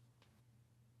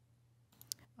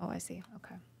 Oh, I see,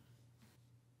 okay.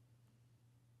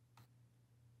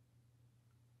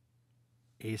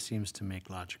 A seems to make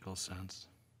logical sense.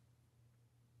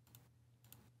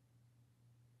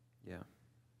 Yeah.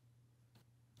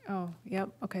 Oh, yep,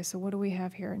 okay, so what do we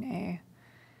have here in A?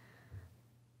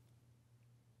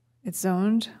 It's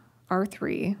zoned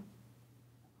R3,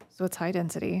 so it's high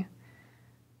density.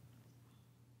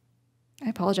 I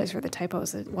apologize for the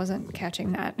typos, it wasn't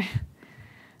catching that.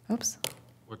 Oops.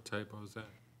 What typo is that?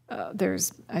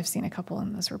 I've seen a couple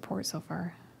in this report so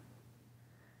far.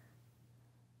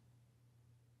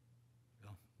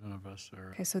 Well, none of us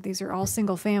are. Okay, so these are all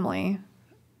single family,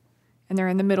 and they're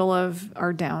in the middle of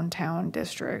our downtown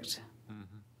district.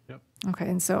 Yep. Okay,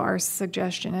 and so our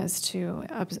suggestion is to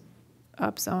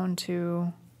upzone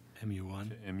to,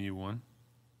 MU1. MU1?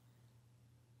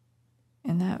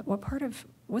 in that,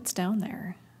 what's down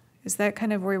there? Is that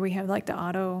kind of where we have like the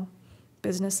auto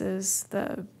businesses,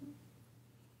 the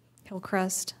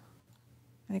Hillcrest,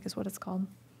 I think is what it's called?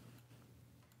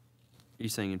 Are you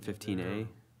saying in 15A?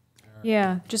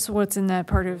 Yeah, just what's in that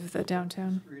part of the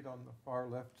downtown. Street on the far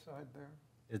left side there?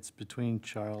 It's between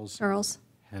Charles. Charles?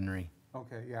 And Henry.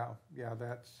 Okay, yeah,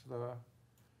 that's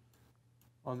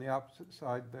on the opposite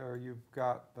side there, you've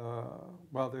got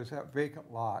there's that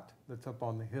vacant lot that's up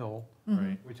on the hill,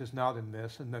 Right. which is not in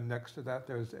this, and then next to that,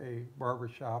 there's a barber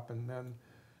shop, and then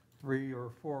 3 or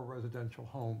 4 residential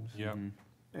homes. Yep.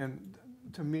 And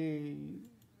to me,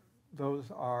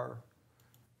 those are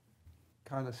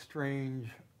kind of strange,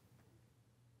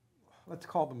 let's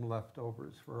call them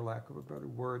leftovers, for lack of a better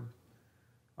word.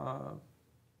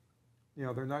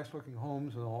 They're nice-looking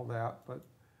homes and all that, but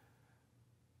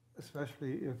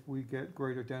especially if we get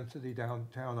greater density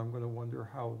downtown, I'm going to wonder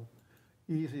how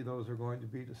easy those are going to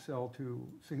be to sell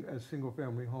as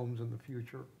single-family homes in the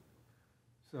future.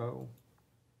 So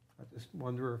I just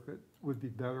wonder if it would be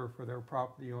better for their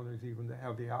property owners even to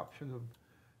have the option of,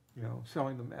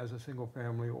 selling them as a single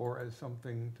family or as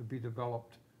something to be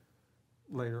developed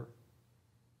later.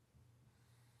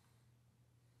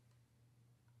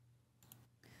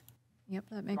 Yep,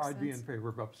 that makes I'd be in sense. favor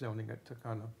of upzoning it to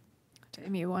kind of To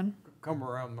MU1, come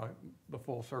around the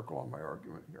full circle on my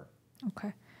argument here.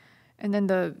 okay. And then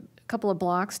the couple of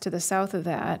blocks to the south of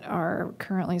that are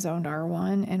currently zoned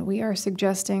R1, and we are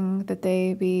suggesting that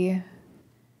they be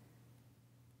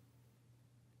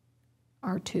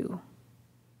R2.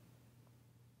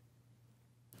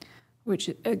 Which,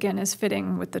 again, is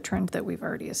fitting with the trend that we've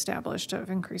already established of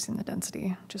increasing the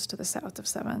density just to the south of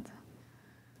 7th.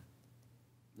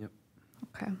 Yep.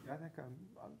 Okay, Yeah, I think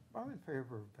I'm in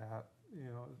favor of that,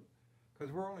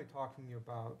 because we're only talking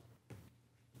about,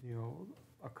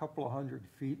 a couple of 100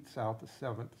 feet south of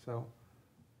 7th, so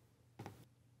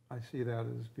I see that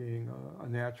as being a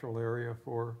natural area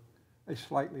for a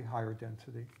slightly higher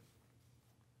density.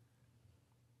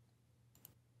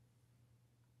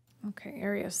 okay,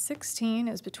 area 16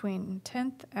 is between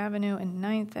 10th Avenue and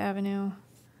 9th Avenue.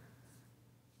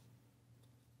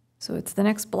 So it's the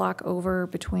next block over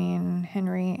between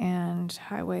Henry and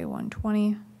Highway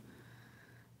 120.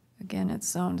 Again, it's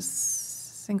zoned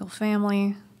single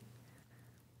family.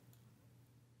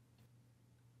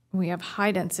 We have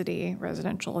high-density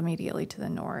residential immediately to the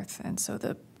north, and so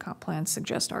the comp plans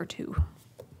suggest R2.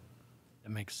 That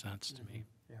makes sense to me.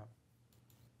 Yeah.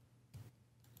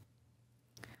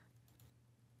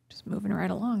 Just moving right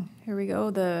along. Here we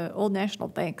go, the Old National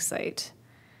Bank site.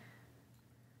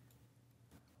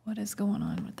 What is going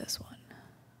on with this one?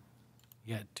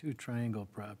 You got 2 triangle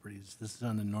properties. This is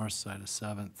on the north side of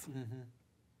 7th.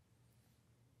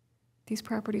 These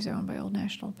properties are owned by Old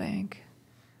National Bank.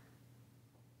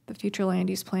 The future land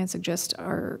use plan suggests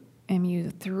our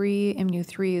MU3.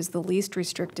 MU3 is the least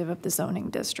restrictive of the zoning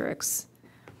districts.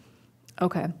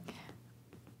 Okay,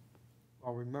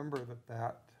 Well, remember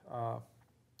that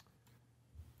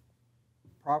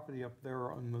property up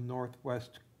there on the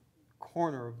northwest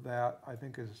corner of that, I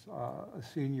think, is a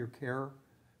senior care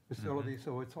facility,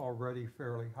 so it's already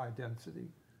fairly high density.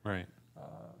 Right.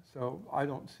 So I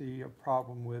don't see a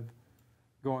problem with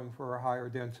going for a higher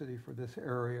density for this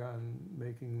area and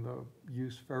making the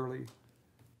use fairly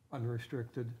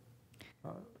unrestricted.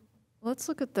 let's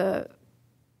look at the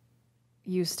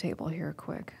use table here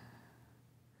quick.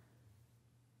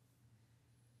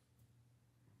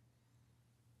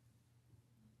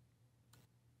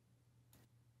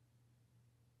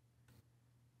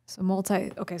 So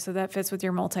okay, so that fits with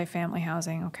your multifamily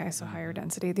housing, okay, so higher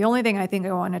density. The only thing I think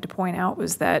I wanted to point out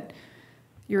was that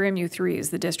your MU3 is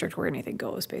the district where anything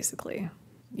goes, basically.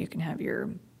 You can have your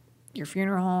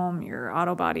funeral home, your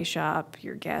auto body shop,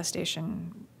 your gas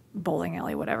station, bowling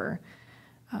alley, whatever,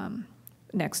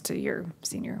 next to your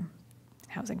senior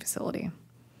housing facility.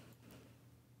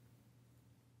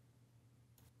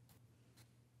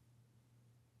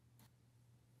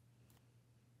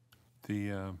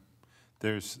 The,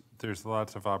 there's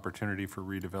lots of opportunity for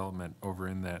redevelopment over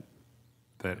in that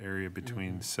area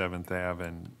between Seventh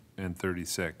Ave and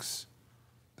 36,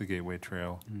 the Gateway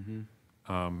Trail.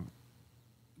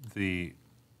 The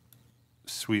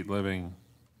Sweet Living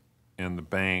and the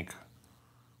bank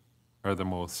are the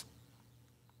most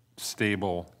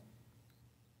stable,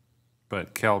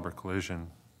 but Caliber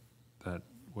Collision, that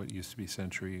what used to be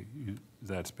Century,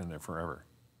 that's been there forever.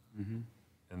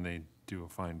 And they do a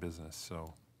fine business,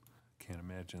 so can't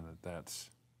imagine that that's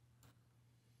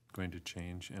going to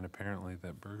change. And apparently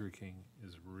that Burger King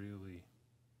is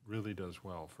really does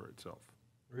well for itself.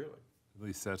 Really? At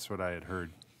least that's what I had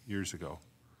heard years ago.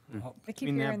 I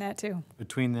keep hearing that too.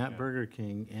 Between that Burger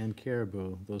King and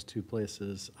Caribou, those two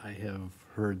places, I have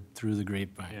heard through the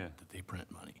grapevine Yeah. that they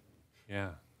print money.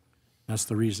 Yeah. That's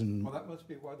the reason. Well, that must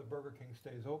be why the Burger King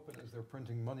stays open, is they're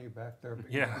printing money back there.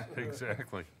 Yeah,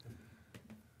 exactly.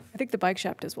 I think the bike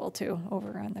shop does well too,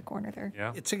 over on the corner there.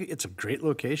 Yeah. It's a great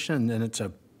location, and it's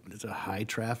a high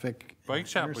traffic Bike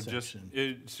shop would just, intersection.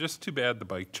 it's just too bad the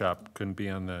bike shop couldn't be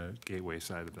on the Gateway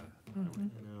side of the.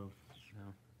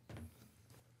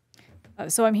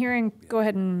 So I'm hearing, go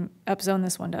ahead and upzone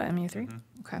this one to MU3?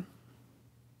 Okay.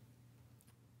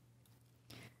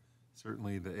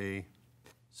 Certainly the A,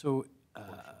 So, no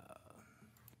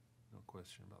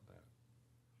question about that.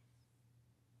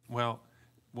 Well,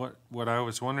 what I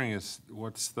was wondering is,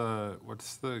 what's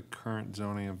the current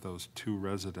zoning of those two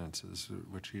residences,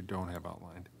 which you don't have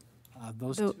outlined?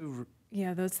 those So- two,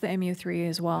 Yeah, that's the MU3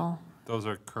 as well. Those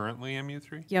are currently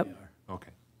MU3? Yep.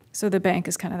 Okay, So the bank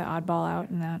is kind of the oddball out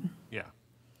in that. yeah.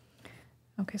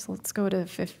 Okay, so let's go to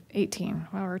 18.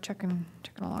 Wow, we're checking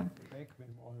along. The bank may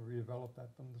want to redevelop that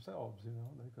themselves, you know,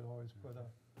 they could always put a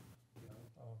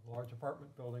large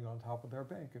apartment building on top of their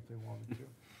bank if they wanted to.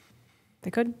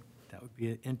 They could? that would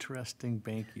be an interesting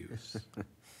bank use. There's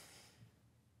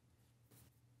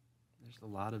a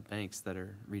lot of banks that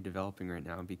are redeveloping right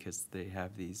now because they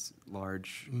have these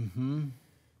large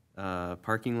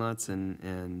parking lots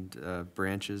and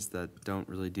branches that don't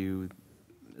really do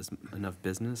enough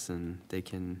business, and they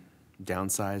can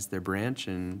downsize their branch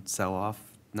and sell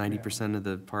off 90% of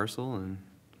the parcel, and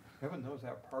Heaven knows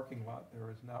that parking lot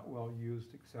there is not well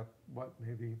used, except what,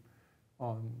 maybe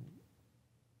on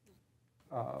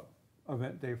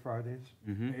event day Fridays,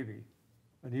 maybe.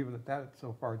 And even at that, it's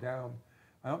so far down,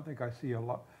 I don't think I see a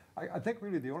lot. I think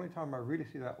really the only time I really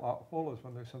see that lot full is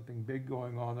when there's something big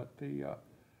going on at the,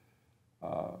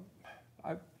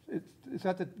 is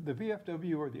that the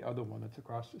VFW or the other one that's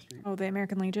across the street? Oh, the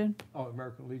American Legion? Oh,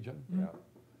 American Legion, yeah.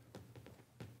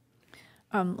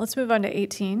 Let's move on to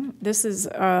 18. This is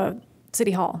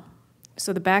City Hall.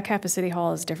 So the back half of City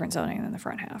Hall is different zoning than the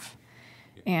front half.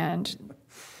 And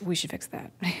we should fix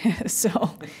that. So,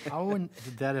 How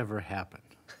did that ever happen?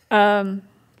 Because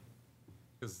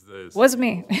the. was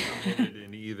me. Permitted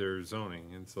in either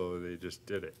zoning, and so they just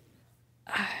did it.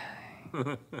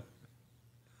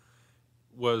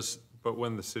 But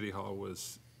when the city hall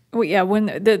was. Well, yeah, when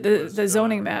the was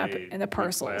zoning done, map they and the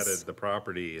parcels. replatted the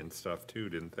property and stuff too,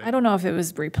 didn't they? I don't know if it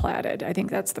was replatted. I think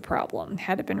that's the problem.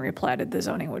 Had it been replatted, the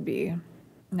zoning would be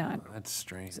not That's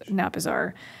strange.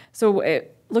 bizarre. So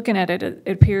looking at it, it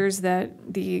appears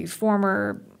that the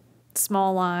former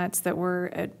small lots that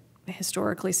were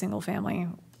historically single-family,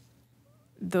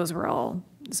 those were all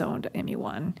zoned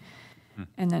MU1.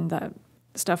 And then the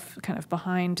stuff kind of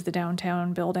behind the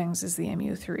downtown buildings is the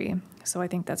MU3. So I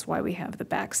think that's why we have the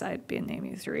backside being the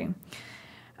MU3.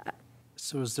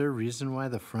 So is there a reason why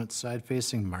the front side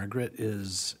facing Margaret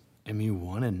is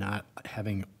MU1 and not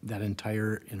having that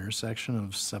entire intersection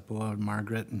of Sepulveda,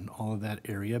 Margaret, and all of that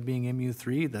area being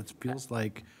MU3? That feels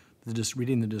like, just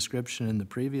reading the description in the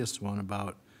previous one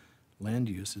about land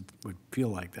use, it would feel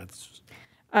like that's,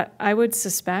 I would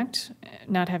suspect,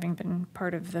 not having been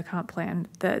part of the comp plan,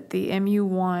 that the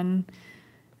MU1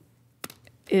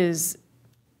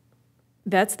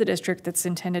 that's the district that's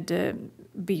intended to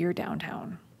be your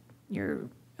downtown, your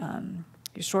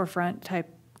shorefront type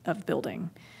of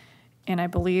building. And I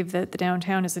believe that the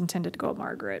downtown is intended to go up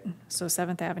Margaret, so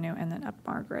 7th Avenue and then up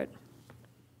Margaret.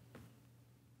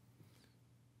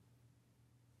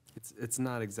 it's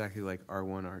not exactly like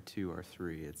R1, R2,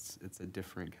 R3. It's a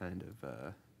different kind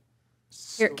of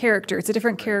Character, it's a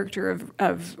different character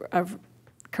of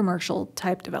commercial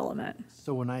type development.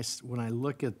 so when I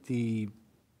look at the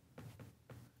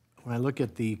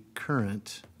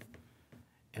current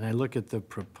and I look at the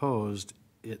proposed,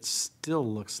 it still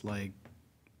looks like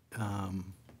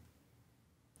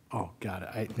Oh, got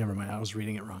it. Never mind, I was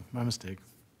reading it wrong. My mistake.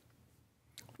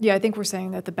 Yeah, I think we're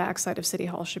saying that the backside of City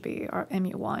Hall should be our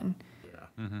MU1.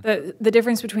 The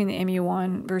difference between the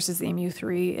MU1 versus the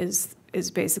MU3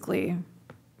 is basically,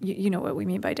 you know what we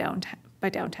mean by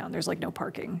downtown. There's like no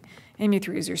parking.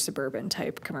 MU3 is your suburban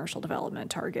type commercial development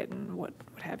target and what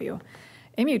have you.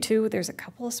 MU2, there's a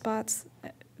couple of spots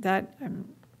that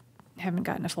haven't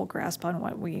gotten a full grasp on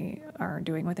what we are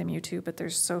doing with MU2, but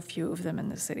there's so few of them in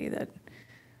the city that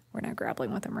we're not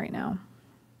grappling with them right now.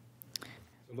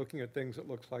 So looking at things, it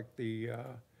looks like the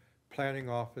planning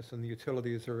office and the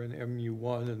utilities are in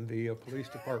MU1 and the police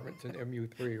department's in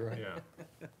MU3, right?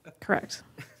 Yeah. Correct.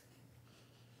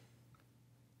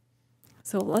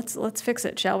 So let's fix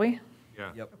it, shall we?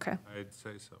 Yeah. Yep. Okay. I'd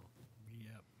say so.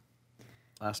 Yep.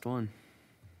 Last one.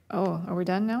 Oh, are we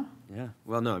done now? Yeah.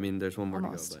 Well, no, I mean, there's one more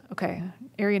Almost. to go, Okay.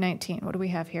 Area 19, what do we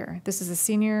have here? This is the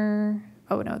senior,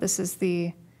 oh no, this is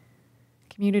the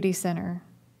community center.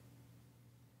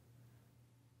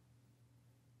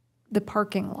 The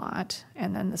parking lot,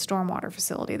 and then the stormwater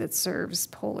facility that serves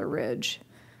Polar Ridge.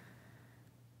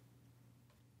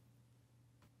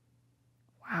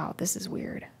 Wow, this is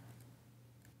weird.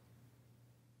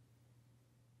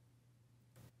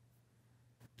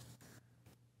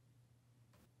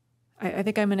 I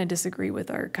think I'm going to disagree with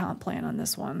our comp plan on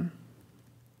this one.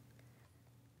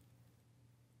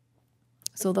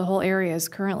 So the whole area is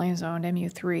currently zoned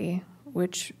MU3,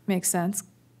 which makes sense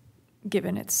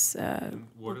given its What does the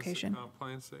location. comp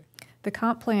plan say? The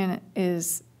comp plan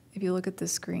is, if you look at the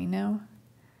screen now,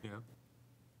 Yeah.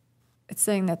 it's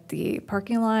saying that the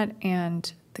parking lot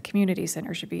and the community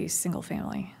center should be single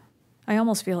family. I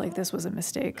almost feel like this was a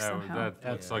mistake somehow. That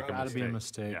looks like a Gotta mistake. be a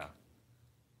mistake. Yeah.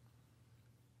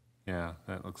 Yeah,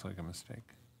 that looks like a mistake.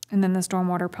 And then the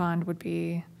stormwater pond would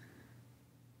be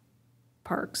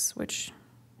parks, which,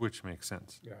 Which makes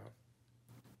sense. Yeah.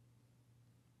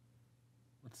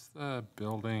 What's the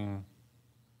building?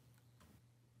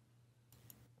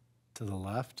 To the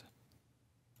left,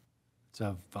 it's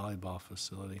a volleyball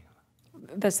facility,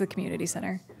 that's the community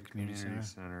center. community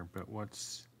center. But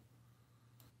what's,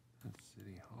 that's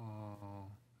City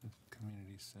Hall, that's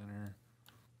Community Center.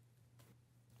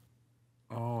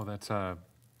 Oh, that's a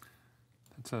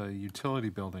utility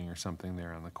building or something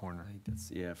there on the corner. but that's,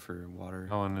 yeah, for water.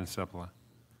 Helen and Sepulveda.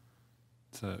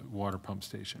 It's a water pump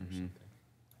station or Mhm. something.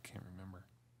 I can't remember.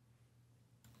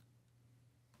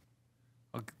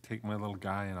 I'll take my little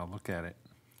guy and I'll look at it.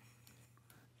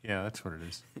 Yeah, that's what it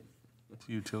is. It's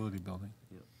a utility building.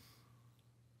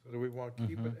 So do we want to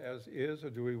keep it as is, or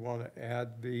do we want to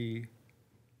add the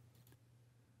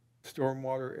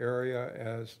stormwater area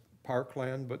as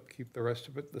parkland, but keep the rest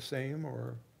of it the same,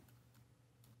 or?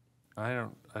 I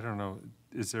don't know.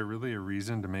 Is there really a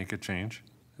reason to make a change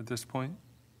at this point?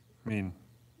 I mean,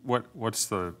 what's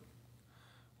the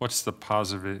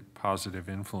positive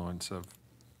influence of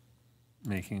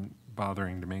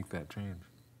bothering to make that change?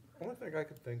 Only thing I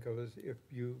could think of is if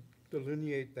you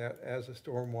delineate that as a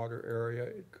stormwater area,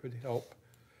 it could help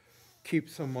keep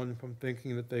someone from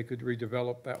thinking that they could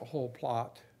redevelop that whole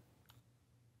plot.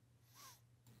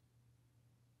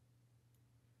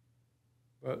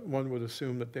 But one would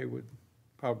assume that they would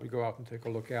probably go out and take a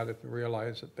look at it and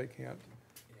realize that they can't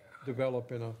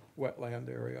develop in a wetland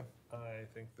area. I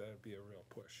think that'd be a real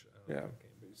push. Yeah.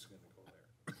 anybody's gonna go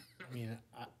there. I mean,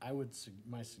 I would,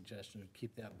 my suggestion would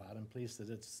keep that bottom piece,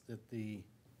 that the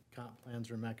comp plans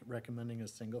are recommending a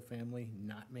single family,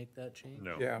 not make that change.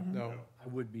 No. Yeah, no, I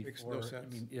would be Makes for, no I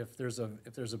sense. mean, if there's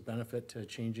a benefit to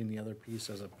changing the other piece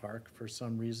as a park for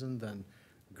some reason, then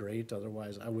great,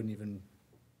 otherwise I wouldn't even,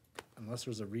 unless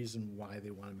there's a reason why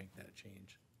they want to make that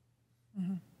change.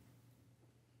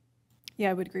 Yeah,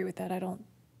 I would agree with that. I don't,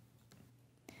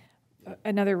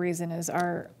 another reason is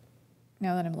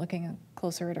now that I'm looking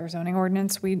closer at our zoning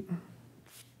ordinance, we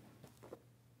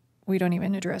don't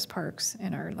even address parks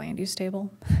in our land use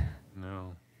table.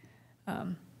 No.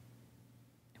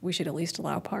 We should at least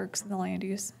allow parks in the land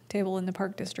use table in the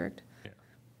park district. Yeah.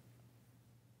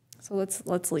 So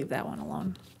let's leave that one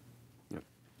alone. Yep.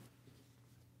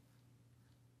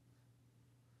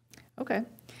 Okay.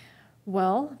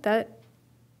 Us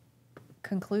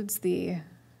concludes the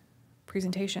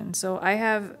presentation. So I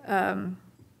have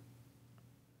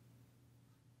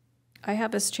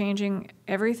us changing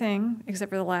everything except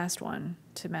for the last one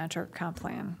to match our comp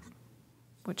plan,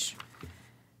 which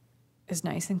is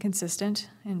nice and consistent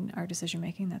in our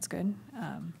decision-making. That's good.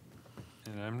 And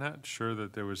I'm not sure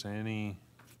that there were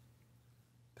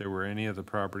any of the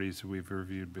properties we've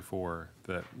reviewed before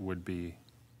that would be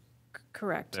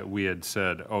Correct. that we had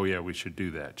said, oh yeah, we should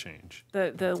do that change.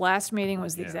 The last meeting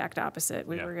was the Yeah. exact opposite.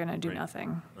 We Yeah, were gonna do right,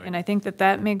 nothing. right. And I think that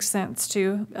that makes sense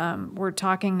too. We're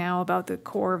talking now about the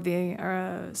core of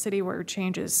the, city where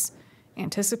change is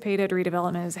anticipated,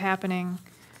 redevelopment is happening.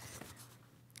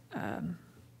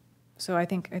 So I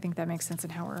think that makes sense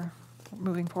in how we're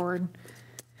moving forward.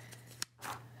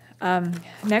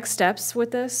 Next steps with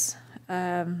this,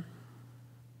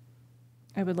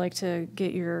 I would like to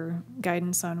get your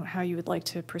guidance on how you would like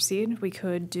to proceed. We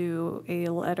could do a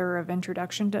letter of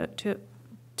introduction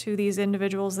to these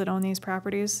individuals that own these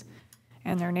properties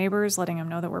and their neighbors, letting them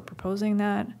know that we're proposing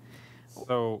that.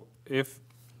 So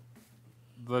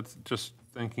let's just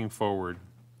thinking forward,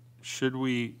 should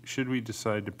we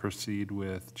decide to proceed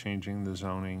with changing the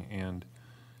zoning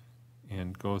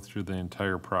and go through the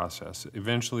entire process?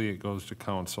 Eventually, it goes to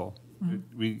council.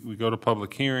 We go to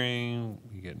public hearing,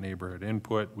 we get neighborhood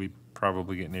input, we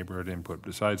probably get neighborhood input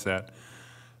besides that.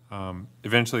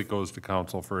 Eventually, it goes to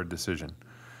council for a decision.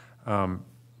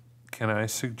 Can I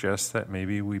suggest that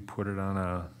maybe we put it on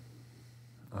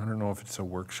I don't know if it's a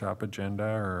workshop agenda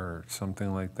or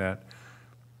something like that?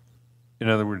 In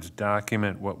other words,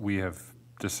 document what we have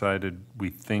decided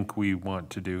we think we want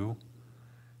to do,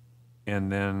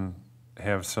 and then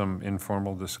have some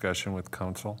informal discussion with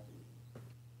council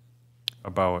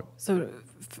about, So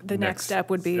the next Next step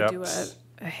would be do steps.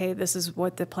 hey, this is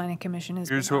what the planning commission is.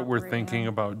 here's what we're thinking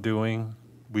about doing.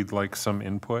 We'd like some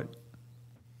input,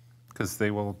 because they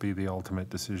will be the ultimate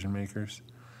decision makers.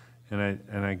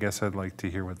 And I guess I'd like to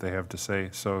hear what they have to say.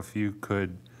 So if you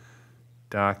could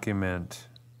document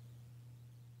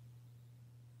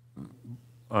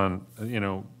on,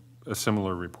 a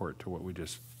similar report to what we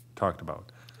just talked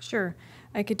about. Sure,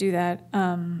 I could do that.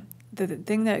 The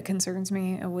thing that concerns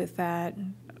me with that,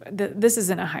 this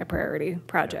isn't a high priority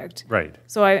project. Right,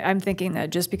 So I'm thinking that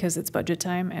just because it's budget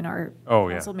time and our Oh,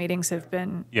 yeah. council meetings have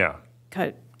been yeah,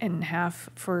 cut in half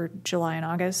for July and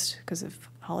August because of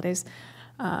holidays,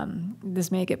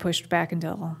 this may get pushed back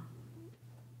until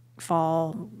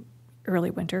fall, early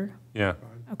winter. yeah,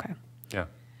 Okay. yeah.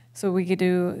 So we could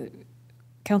do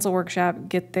council workshop,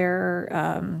 get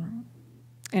their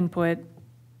input,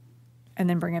 and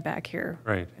then bring it back here.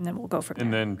 Right. And then we'll go from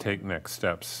And there. then take next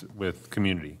steps with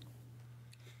community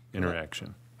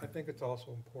interaction. I think it's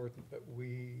also important that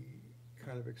we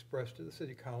kind of express to the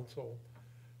city council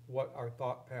what our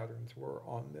thought patterns were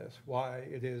on this, why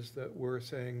it is that we're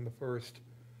saying the first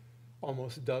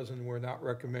almost dozen, we're not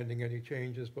recommending any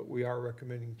changes, but we are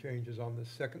recommending changes on the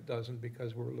second dozen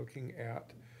because we're looking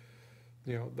at,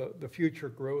 the future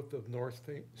growth of North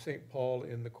St. Paul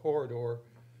in the corridor.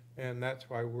 And that's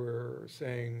why we're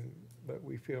saying that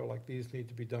we feel like these need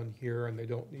to be done here and they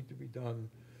don't need to be done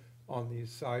on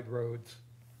these side roads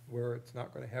where it's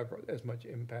not going to have as much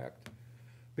impact.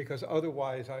 Because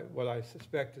otherwise, what I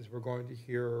suspect is we're going to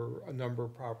hear a number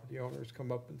of property owners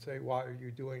come up and say, why are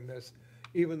you doing this?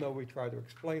 Even though we try to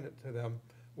explain it to them,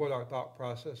 what our thought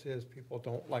process is, people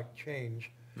don't like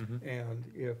change. And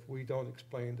if we don't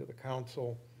explain to the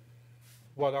council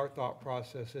what our thought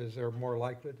process is, they're more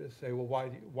likely to say, well,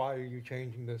 why are you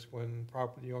changing this when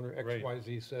property owner Right.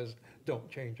 XYZ says, don't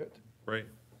change it? Right.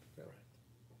 Yeah.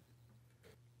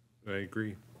 I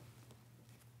agree.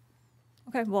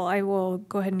 Okay, well, I will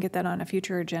go ahead and get that on a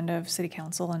future agenda of city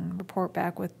council and report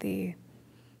back with the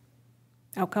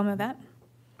outcome of that.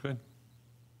 Good.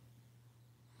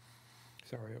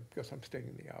 Sorry, I guess I'm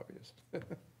stating the obvious.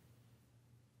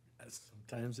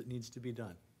 Sometimes it needs to be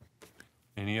done.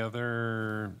 Any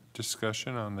other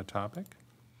discussion on the topic?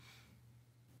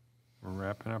 We're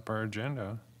wrapping up our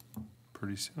agenda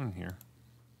pretty soon here.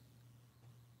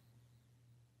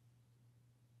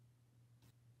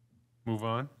 Move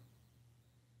on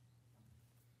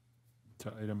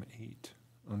to item 8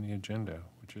 on the agenda,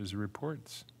 which is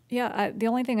reports. Yeah, the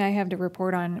only thing I have to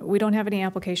report on, we don't have any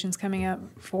applications coming up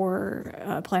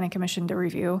for planning commission to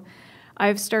review.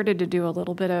 I've started to do a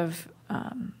little bit of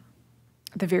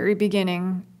the very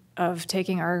beginning of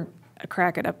taking a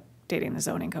crack at updating the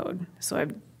zoning code. So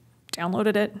I've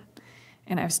downloaded it,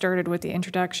 and I've started with the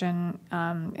introduction,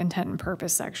 intent and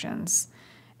purpose sections.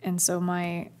 And so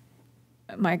my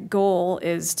goal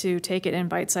is to take it in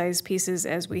bite-sized pieces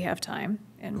as we have time,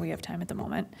 and we have time at the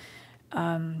moment.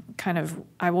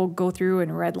 I will go through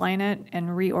and redline it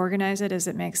and reorganize it as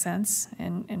it makes sense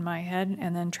in my head,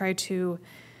 and then try to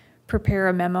prepare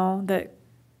a memo that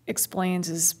explains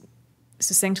as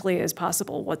succinctly as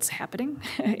possible what's happening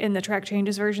in the track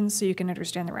changes version, so you can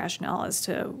understand the rationale as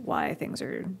to why things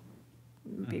are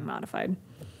being modified.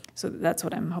 So that's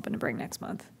what I'm hoping to bring next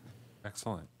month.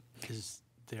 Excellent. Is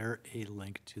there a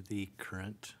link to the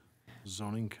current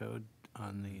zoning code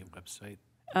on the website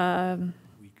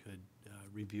we could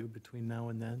review between now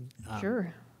and then?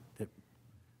 Sure. That,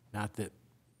 not that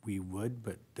we would,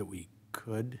 but that we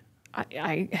could?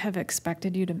 I have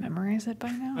expected you to memorize it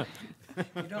by now.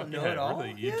 You don't know Yeah, it all?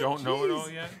 really? You don't know it all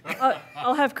yet?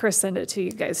 I'll have Chris send it to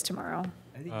you guys tomorrow.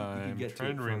 I think you could I'm get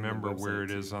trying it to from the remember where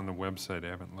website, it is too. on the website. I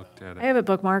haven't looked at I it. have it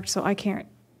bookmarked, so I can't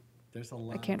There's a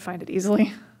lot. find it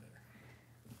easily.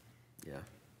 Yeah.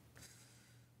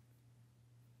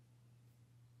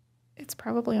 It's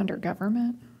probably under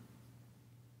government.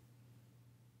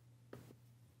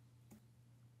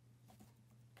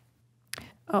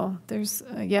 Oh, there's,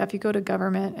 yeah, if you go to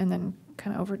government and then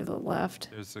kind of over to the left.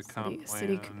 There's a comp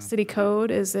City, plan. city code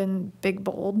is in big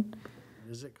bold.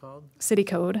 What is it called? City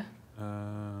code.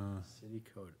 City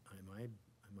code. I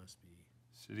must be.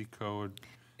 City code.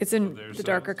 It's in There's the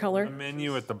darker a color.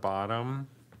 menu at the bottom,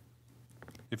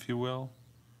 if you will.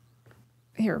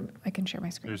 Here, I can share my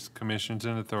screen. There's commissions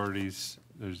and authorities.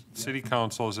 There's city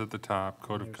councils at the top,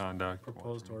 code of conduct.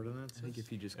 Proposed ordinance? I think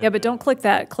if you just. Yeah, but don't click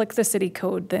that. Click the city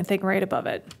code, the thing right above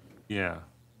it. Yeah.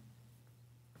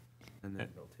 And then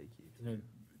it'll take you.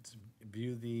 It's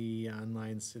view the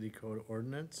online city code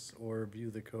ordinance or view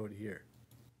the code here?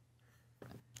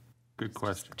 Good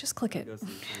question. Just click it. Goes to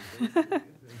the same place.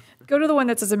 Go to the one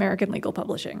that says American Legal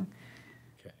Publishing.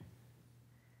 Okay.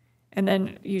 And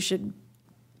then you should,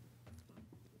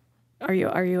 are you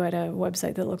at a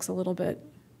website that looks a little bit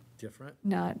Different?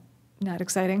 not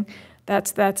exciting?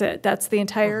 That's it. That's the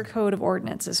entire code of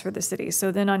ordinances for the city.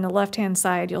 So then on the left-hand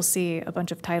side, you'll see a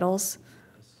bunch of titles.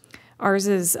 Ours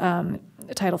is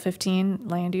Title 15,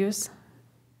 Land Use.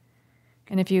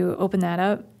 And if you open that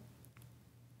up,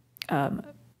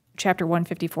 Chapter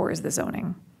 154 is the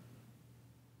zoning.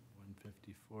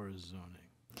 154 is zoning.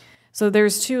 So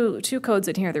there's two codes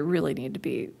in here that really need to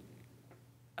be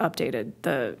updated.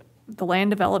 The land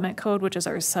development code, which is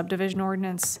our subdivision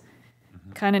ordinance,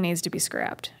 kind of needs to be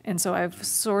scrapped. And so I've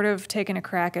sort of taken a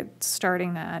crack at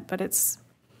starting that, but it's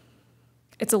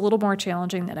a little more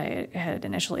challenging than I had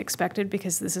initially expected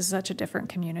because this is such a different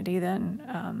community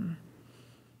than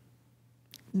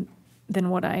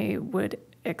what I would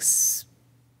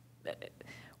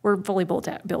we're fully built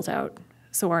out,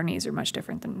 so our needs are much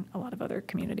different than a lot of other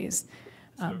communities.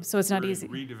 So it's not we're in easy.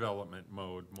 Redevelopment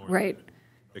mode more Right. than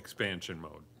expansion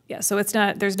mode. Yeah, so it's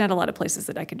not, there's not a lot of places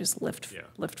that I can just lift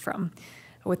Yeah. from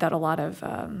without a lot of,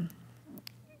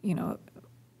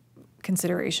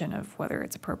 consideration of whether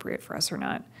it's appropriate for us or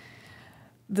not.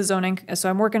 The zoning, so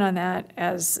I'm working on that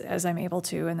as I'm able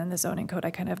to, and then the zoning code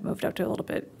I kind of moved up to a little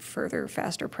bit further,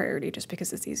 faster priority, just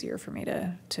because it's easier for me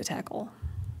to tackle.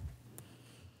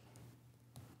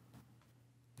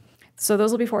 So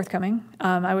those will be forthcoming.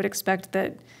 I would expect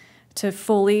that to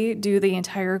fully do the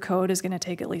entire code is going to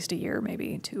take at least a year,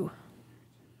 maybe two.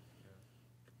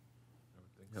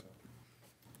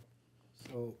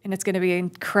 So And it's going to be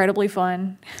incredibly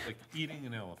fun. It's like eating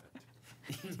an elephant.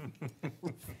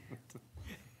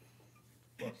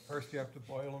 First you have to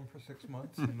boil them for 6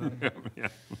 months and then. Yeah,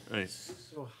 right.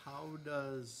 So how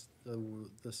does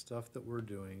the stuff that we're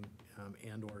doing,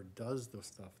 and/or does the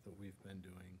stuff that we've been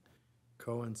doing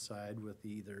coincide with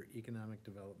either economic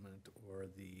development or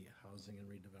the housing and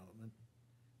redevelopment?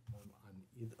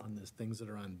 On the things that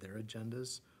are on their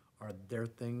agendas, are there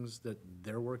things that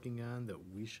they're working on that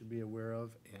we should be aware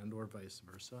of and/or vice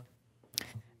versa?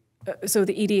 So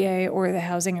the EDA or the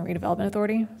Housing and Redevelopment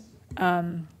Authority,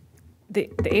 the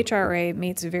HRA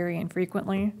meets very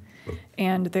infrequently,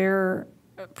 and their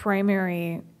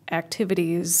primary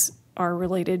activities are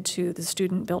related to the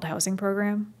student-built housing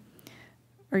program.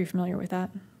 Are you familiar with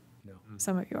that? No.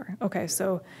 Some of you are. Okay,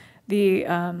 so the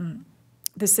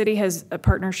city has a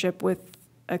partnership with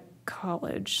a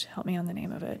college. Help me on the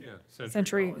name of it. Yeah,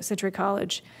 Century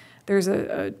College. There's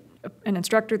an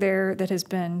instructor there that has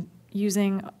been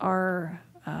using our.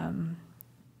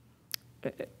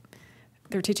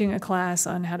 They're teaching a class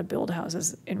on how to build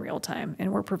houses in real time,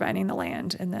 and we're providing the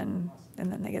land, and then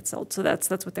they get sold. So that's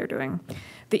what they're doing.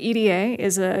 The EDA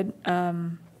is a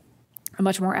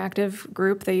much more active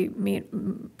group. They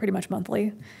meet pretty much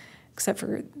monthly, except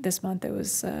for this month it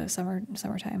was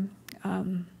summertime.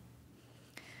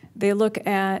 They look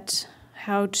at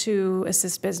how to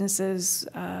assist businesses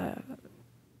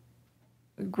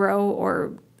grow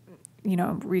or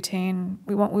retain.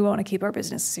 We want to keep our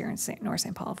businesses here in North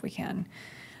St. Paul if we can.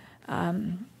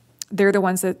 They're the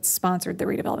ones that sponsored the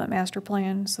redevelopment master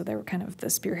plan, so they were kind of the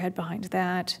spearhead behind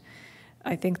that.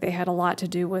 I think they had a lot to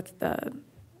do with the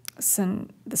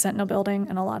Sentinel building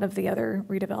and a lot of the other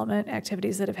redevelopment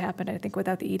activities that have happened. I think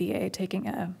without the EDA taking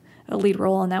a lead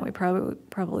role in that, we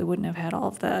probably wouldn't have had all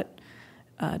of that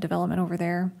development over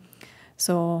there.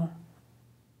 So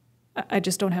I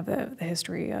just don't have the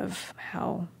history of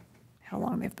how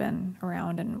long they've been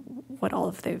around and what all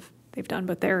of they've done,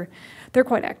 but they're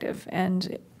quite active,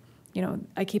 and you know,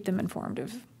 I keep them informed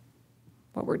of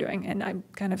what we're doing, and I'm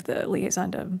kind of the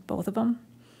liaison to both of them.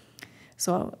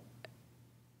 So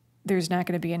there's not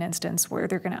going to be an instance where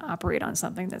they're going to operate on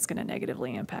something that's going to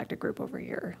negatively impact a group over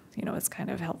here. You know, it's kind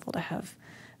of helpful to have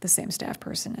the same staff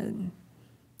person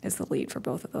as the lead for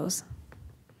both of those.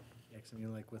 Yeah, 'cause I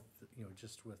mean, like with, you know,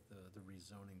 just with the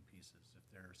rezoning pieces, if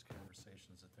there's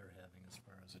conversations that they're having as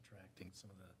far as attracting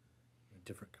some of the, you know,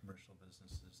 different commercial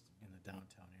businesses in the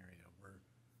downtown area, where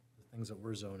the things that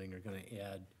we're zoning are gonna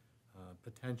add,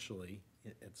 potentially,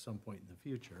 at some point in the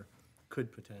future,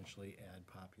 could potentially add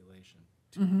population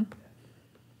to that.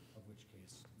 Of which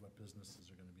case, what businesses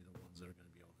are gonna be the ones that are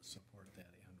gonna be able to support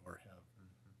that and or have,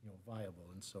 you know, viable?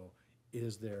 And so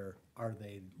are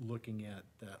they looking at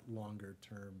that longer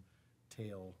term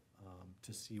tail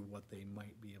to see what they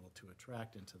might be able to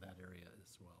attract into that area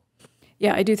as well?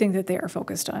 Yeah, I do think that they are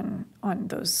focused on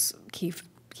those key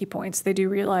points. They do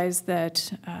realize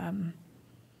that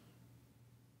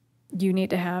you need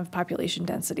to have population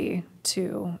density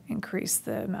to increase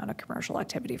the amount of commercial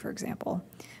activity, for example.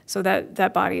 So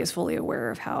that body is fully aware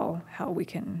of how we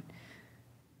can,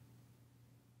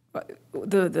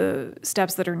 the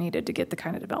steps that are needed to get the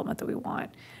kind of development that we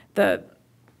want.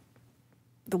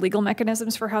 The legal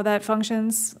mechanisms for how that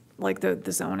functions, like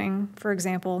the zoning, for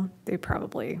example, they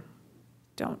probably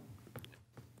don't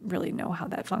really know how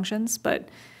that functions, but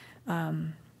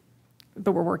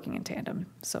we're working in tandem.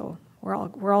 So we're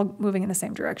all moving in the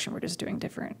same direction. We're just doing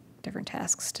different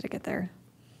tasks to get there.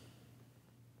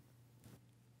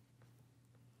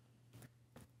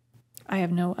 I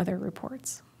have no other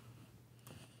reports.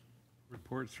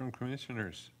 Reports from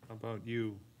commissioners. How about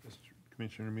you, Mr.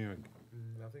 Commissioner Muick?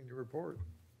 Nothing to report.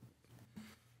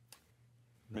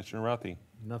 Commissioner Rothy?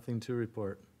 Nothing to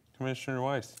report. Commissioner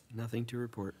Weiss? Nothing to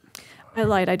report. I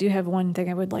lied. I do have one thing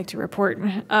I would like to report.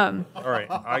 All right,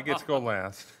 I get to go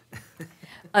last.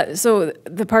 So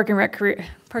the Park and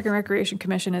Recreation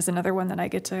Commission is another one that I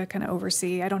get to kind of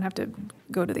oversee. I don't have to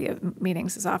go to the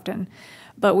meetings as often,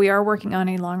 but we are working on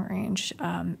a long-range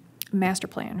master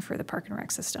plan for the Park and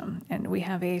Rec system, and we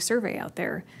have a survey out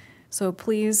there. So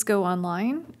please go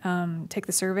online, take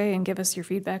the survey, and give us your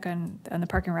feedback on the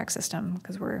Park and Rec system,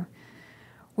 because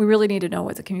we really need to know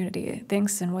what the community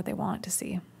thinks and what they want to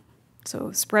see.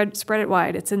 So spread it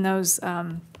wide. It's in those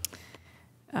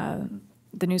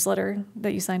the newsletter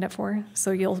that you signed up for,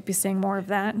 so you'll be seeing more of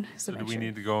that. So do make we sure.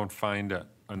 need to go and find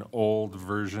an old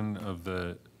version of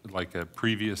like a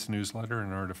previous newsletter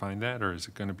in order to find that, or is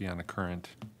it going to be on a current?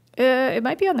 It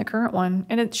might be on the current one,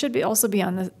 and it should also be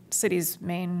on the city's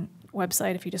main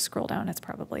website. If you just scroll down, it's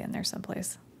probably in there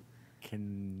someplace.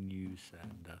 Can you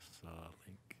send us a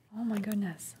link? Oh my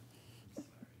goodness.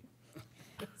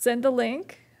 Send the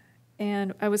link,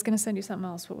 and I was going to send you something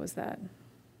else. What was that?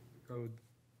 Code.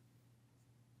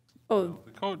 Oh,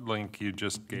 The code link you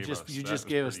just gave us. You that just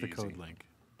was gave us the pretty code easy. link.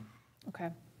 okay.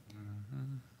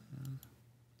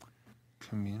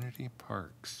 Community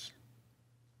parks.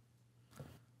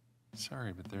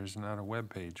 Sorry, but there's not a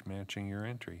web page matching your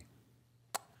entry.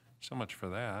 So much for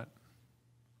that.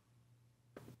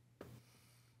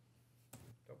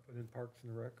 Don't put in Parks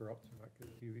and Rec or else you might get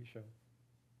a TV show.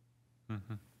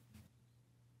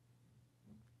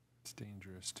 It's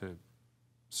dangerous to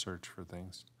search for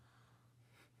things.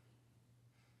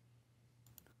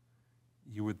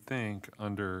 You would think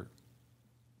under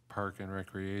Park and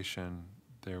Recreation,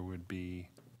 there would be,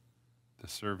 the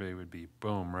survey would be,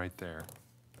 boom, right there.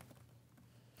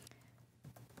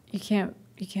 You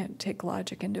can't take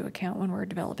logic into account when we're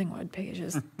developing web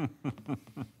pages.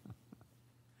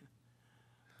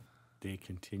 They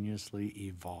continuously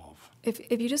evolve.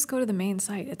 If you just go to the main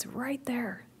site, it's right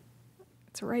there.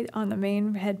 It's right on the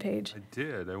main head page. I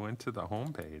did, I went to the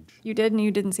home page. You did, and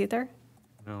you didn't see it there?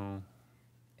 No,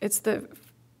 It's the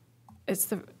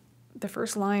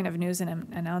first line of news and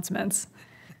announcements.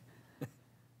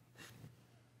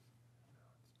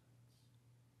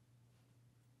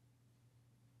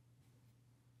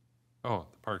 oh,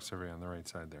 the park survey on the right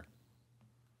side there.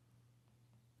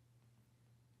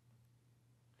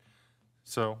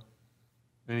 So,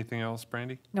 anything else,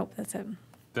 Brandy? Nope, that's it.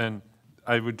 Then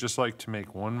I would just like to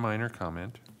make one minor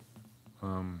comment.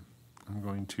 I'm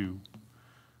going to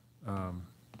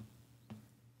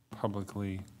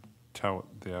publicly tout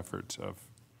the efforts of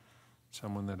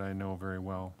someone that I know very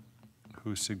well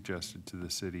who suggested to the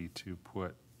city to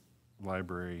put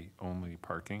library-only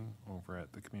parking over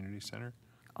at the community center.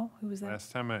 Oh, who was that?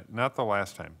 Last time, not the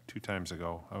last time, 2 times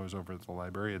ago, I was over at the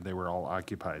library and they were all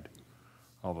occupied.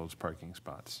 all those parking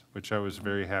spots, which I was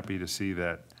very happy to see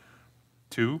that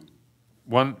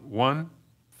one,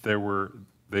 they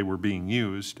were being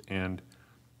used, and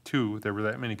two, there were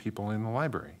that many people in the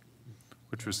library,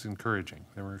 which was encouraging.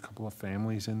 There were a couple of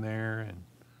families in there, and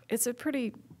It's a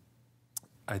pretty,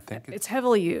 I think it's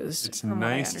heavily used, it's from what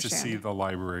I nice to see understand. the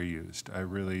library used. I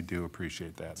really do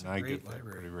appreciate that, and I Great get that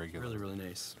library. pretty regularly. Really, really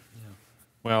nice, yeah.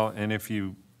 Well, and if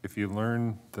you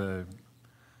learn the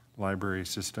library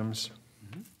systems,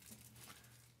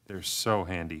 they're so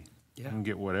handy. You Yeah. can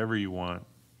get whatever you want.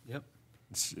 Yep.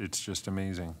 It's just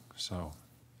amazing, so,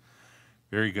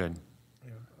 very good.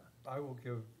 And I will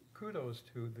give kudos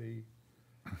to the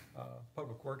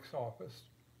Public Works Office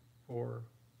for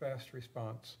fast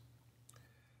response.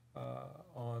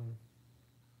 On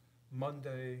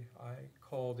Monday, I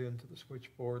called into the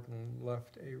switchboard and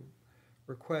left a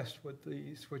request with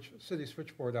the city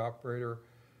switchboard operator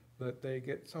that they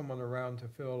get someone around to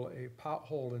fill a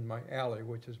pothole in my alley,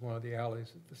 which is one of the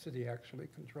alleys that the city actually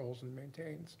controls and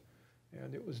maintains.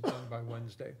 And it was done by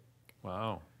Wednesday.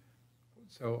 Wow.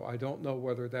 So I don't know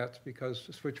whether that's because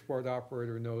the switchboard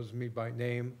operator knows me by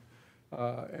name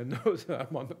and knows that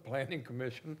I'm on the planning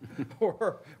commission,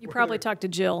 or You probably whether- talked to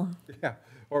Jill. yeah,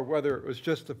 or whether it was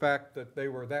just the fact that they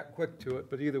were that quick to it,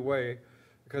 but either way,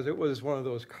 because it was one of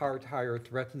those car tire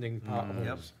threatening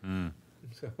potholes.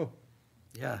 So,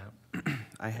 Yeah,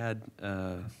 I had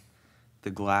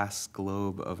the glass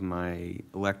globe of my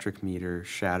electric meter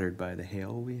shattered by the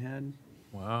hail we had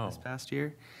Wow. this past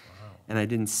year. And I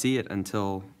didn't see it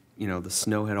until, the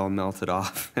snow had all melted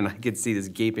off and I could see this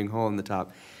gaping hole in the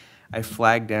top. I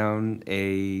flagged down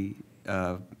a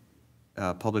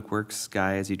Public Works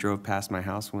guy as he drove past my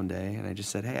house one day, and I just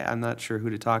said, hey, I'm not sure who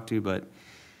to talk to, but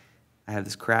I have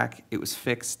this crack. It was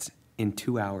fixed in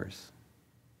 2 hours.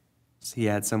 So he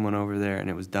had someone over there, and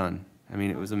it was done. I mean,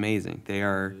 it was amazing. They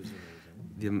are,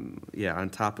 on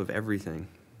top of everything.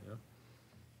 Yep.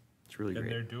 It's really And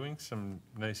they're great. doing some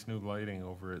nice new lighting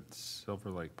over at Silver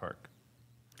Lake Park.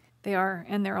 They are,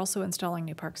 and they're also installing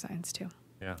new park signs, too.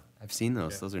 Yeah. I've seen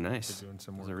those. Yeah, Those are nice. they're doing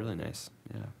some Those work are really over there. nice,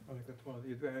 yeah. I think that's one of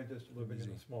the advantages to living in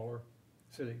a smaller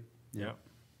city. Yeah.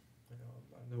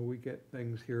 I know we get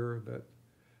things here that,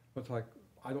 it's like,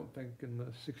 I don't think in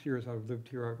the 6 years I've lived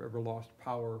here, I've ever lost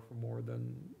power for more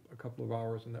than a couple of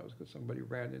hours, and that was because somebody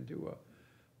ran into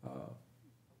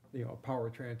a power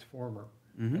transformer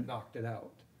and knocked it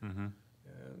out. Mm-hmm.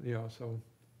 And,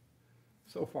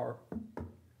 so far,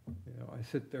 I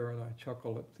sit there and I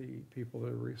chuckle at the people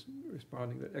that are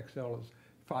responding that Excel is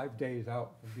 5 days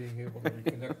out from being able to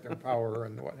reconnect their power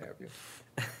and what have you.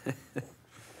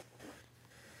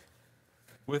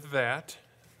 With that,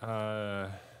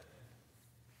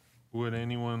 would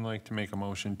anyone like to make a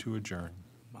motion to adjourn?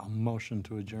 A motion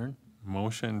to adjourn?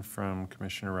 Motion from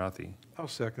Commissioner Rothy. I'll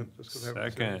second, just because I haven't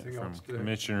said Second anything from else today.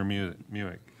 Commissioner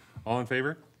Muick. All in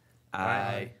favor?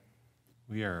 Aye.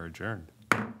 We are adjourned.